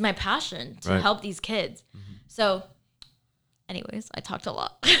 It's my passion to help these kids. So anyways, I talked a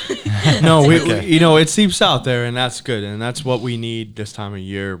lot. No, we it seeps out there, and that's good, and that's what we need this time of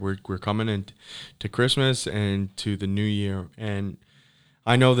year. We're coming into Christmas and to the new year, and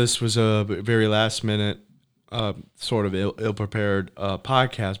I know this was a very last minute, sort of ill-prepared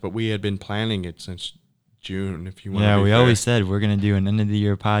podcast, but we had been planning it since June. If you want, yeah, we always said we're gonna do an end of the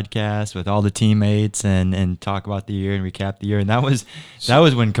year podcast with all the teammates and talk about the year and recap the year. And that was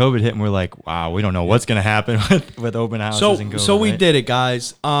when COVID hit, and we're like, wow, we don't know what's gonna happen with open houses and COVID. So we did it,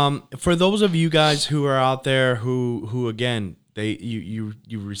 guys. For those of you guys who are out there who again, you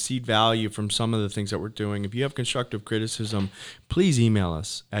receive value from some of the things that we're doing. If you have constructive criticism, please email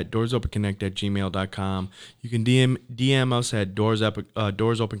us at doorsopenconnect@gmail.com. You can DM us at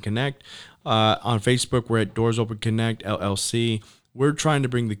doorsopenconnect. On Facebook, we're at Doors Open Connect LLC. We're trying to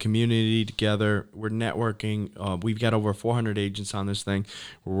bring the community together. We're networking. We've got over 400 agents on this thing.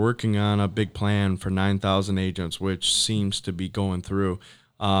 We're working on a big plan for 9,000 agents, which seems to be going through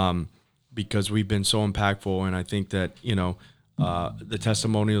because we've been so impactful. And I think that, the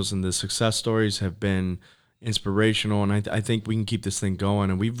testimonials and the success stories have been inspirational. And I think we can keep this thing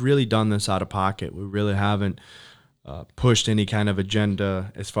going. And we've really done this out of pocket. We really haven't pushed any kind of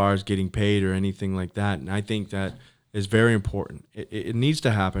agenda as far as getting paid or anything like that. And I think that is very important. It needs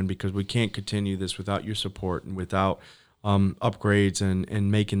to happen because we can't continue this without your support and without upgrades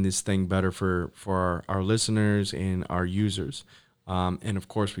and making this thing better for our listeners and our users. And of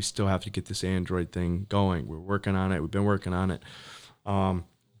course, we still have to get this Android thing going. We're working on it. We've been working on it.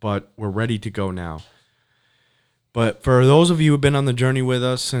 But we're ready to go now. But for those of you who have been on the journey with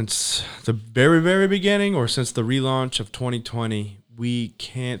us since the very, very beginning or since the relaunch of 2020, we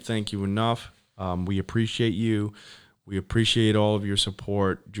can't thank you enough. We appreciate you. We appreciate all of your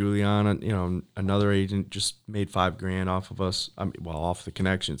support. Juliana, another agent just made $5,000 off of us. Off the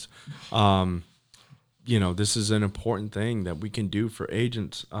connections. This is an important thing that we can do for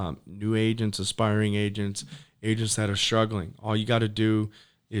agents, new agents, aspiring agents, agents that are struggling. All you got to do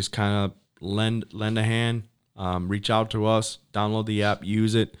is kind of lend a hand. Reach out to us, download the app,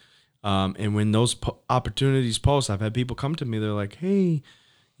 use it. And when those opportunities post, I've had people come to me. They're like, hey,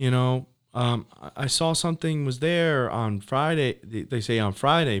 I saw something was there on Friday. They say on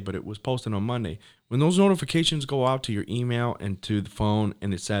Friday, but it was posted on Monday. When those notifications go out to your email and to the phone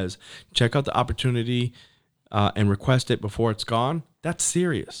and it says, check out the opportunity and request it before it's gone, that's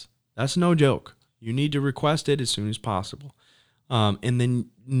serious. That's no joke. You need to request it as soon as possible. And then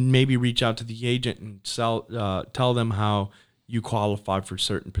maybe reach out to the agent and tell them how you qualify for a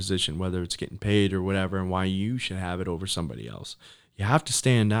certain position, whether it's getting paid or whatever, and why you should have it over somebody else. You have to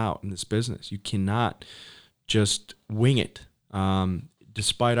stand out in this business. You cannot just wing it.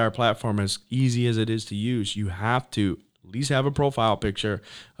 Despite our platform as easy as it is to use, you have to at least have a profile picture,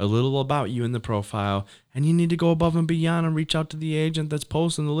 a little about you in the profile, and you need to go above and beyond and reach out to the agent that's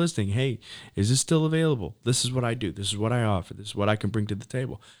posting the listing. Hey, is this still available? This is what I do. This is what I offer. This is what I can bring to the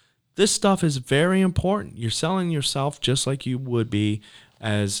table. This stuff is very important. You're selling yourself just like you would be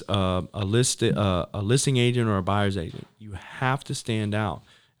as a listing agent or a buyer's agent. You have to stand out.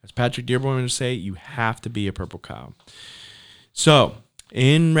 As Patrick Dearborn would say, you have to be a purple cow. So,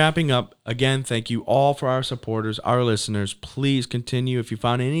 in wrapping up, again, thank you all for our supporters, our listeners. Please continue. If you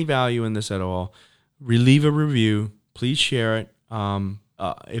found any value in this at all, leave a review. Please share it.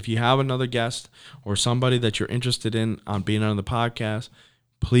 If you have another guest or somebody that you're interested in on being on the podcast,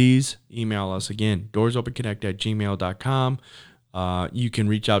 please email us. Again, doorsopenconnect@gmail.com. You can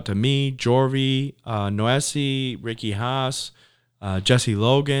reach out to me, Jorvi Noesi, Ricky Haas, Jesse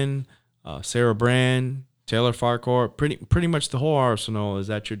Logan, Sara Brand, Taylor Farquhar. Pretty much the whole arsenal is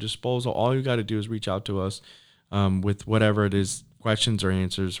at your disposal. All you got to do is reach out to us with whatever it is, questions or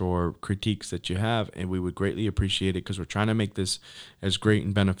answers or critiques that you have, and we would greatly appreciate it because we're trying to make this as great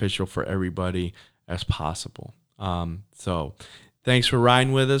and beneficial for everybody as possible. So thanks for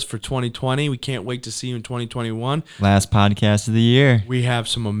riding with us for 2020. We can't wait to see you in 2021. Last podcast of the year. We have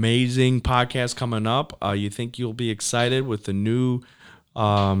some amazing podcasts coming up. You think you'll be excited with the new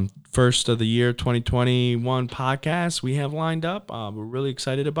first of the year 2021 podcast we have lined up. We're really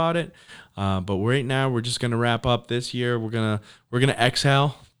excited about it. But right now we're just gonna wrap up this year. We're gonna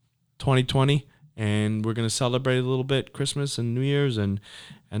exhale 2020 and we're gonna celebrate a little bit Christmas and New Year's and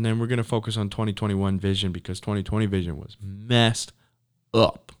then we're gonna focus on 2021 vision because 2020 vision was messed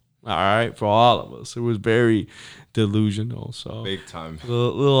up. All right, for all of us, it was very delusional. So Big time.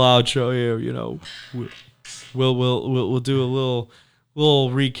 Little outro here, you know. We'll do a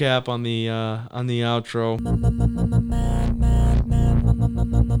little recap on the outro.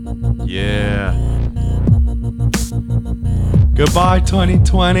 Yeah. Goodbye,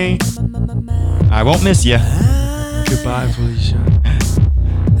 2020. I won't miss you. Goodbye, Felicia.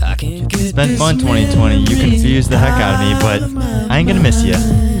 It's been fun 2020. You confused the heck out of me, but I ain't gonna miss you.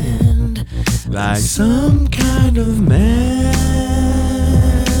 Like some kind of madness.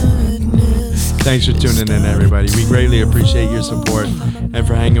 Thanks for tuning in, everybody. We greatly appreciate your support and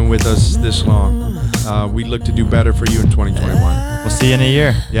for hanging with us this long. We look to do better for you in 2021. We'll see you in a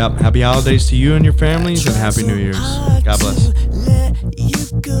year. Yep. Happy holidays to you and your families, and Happy New Year's. God bless. Let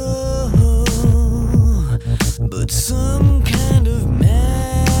you go, but some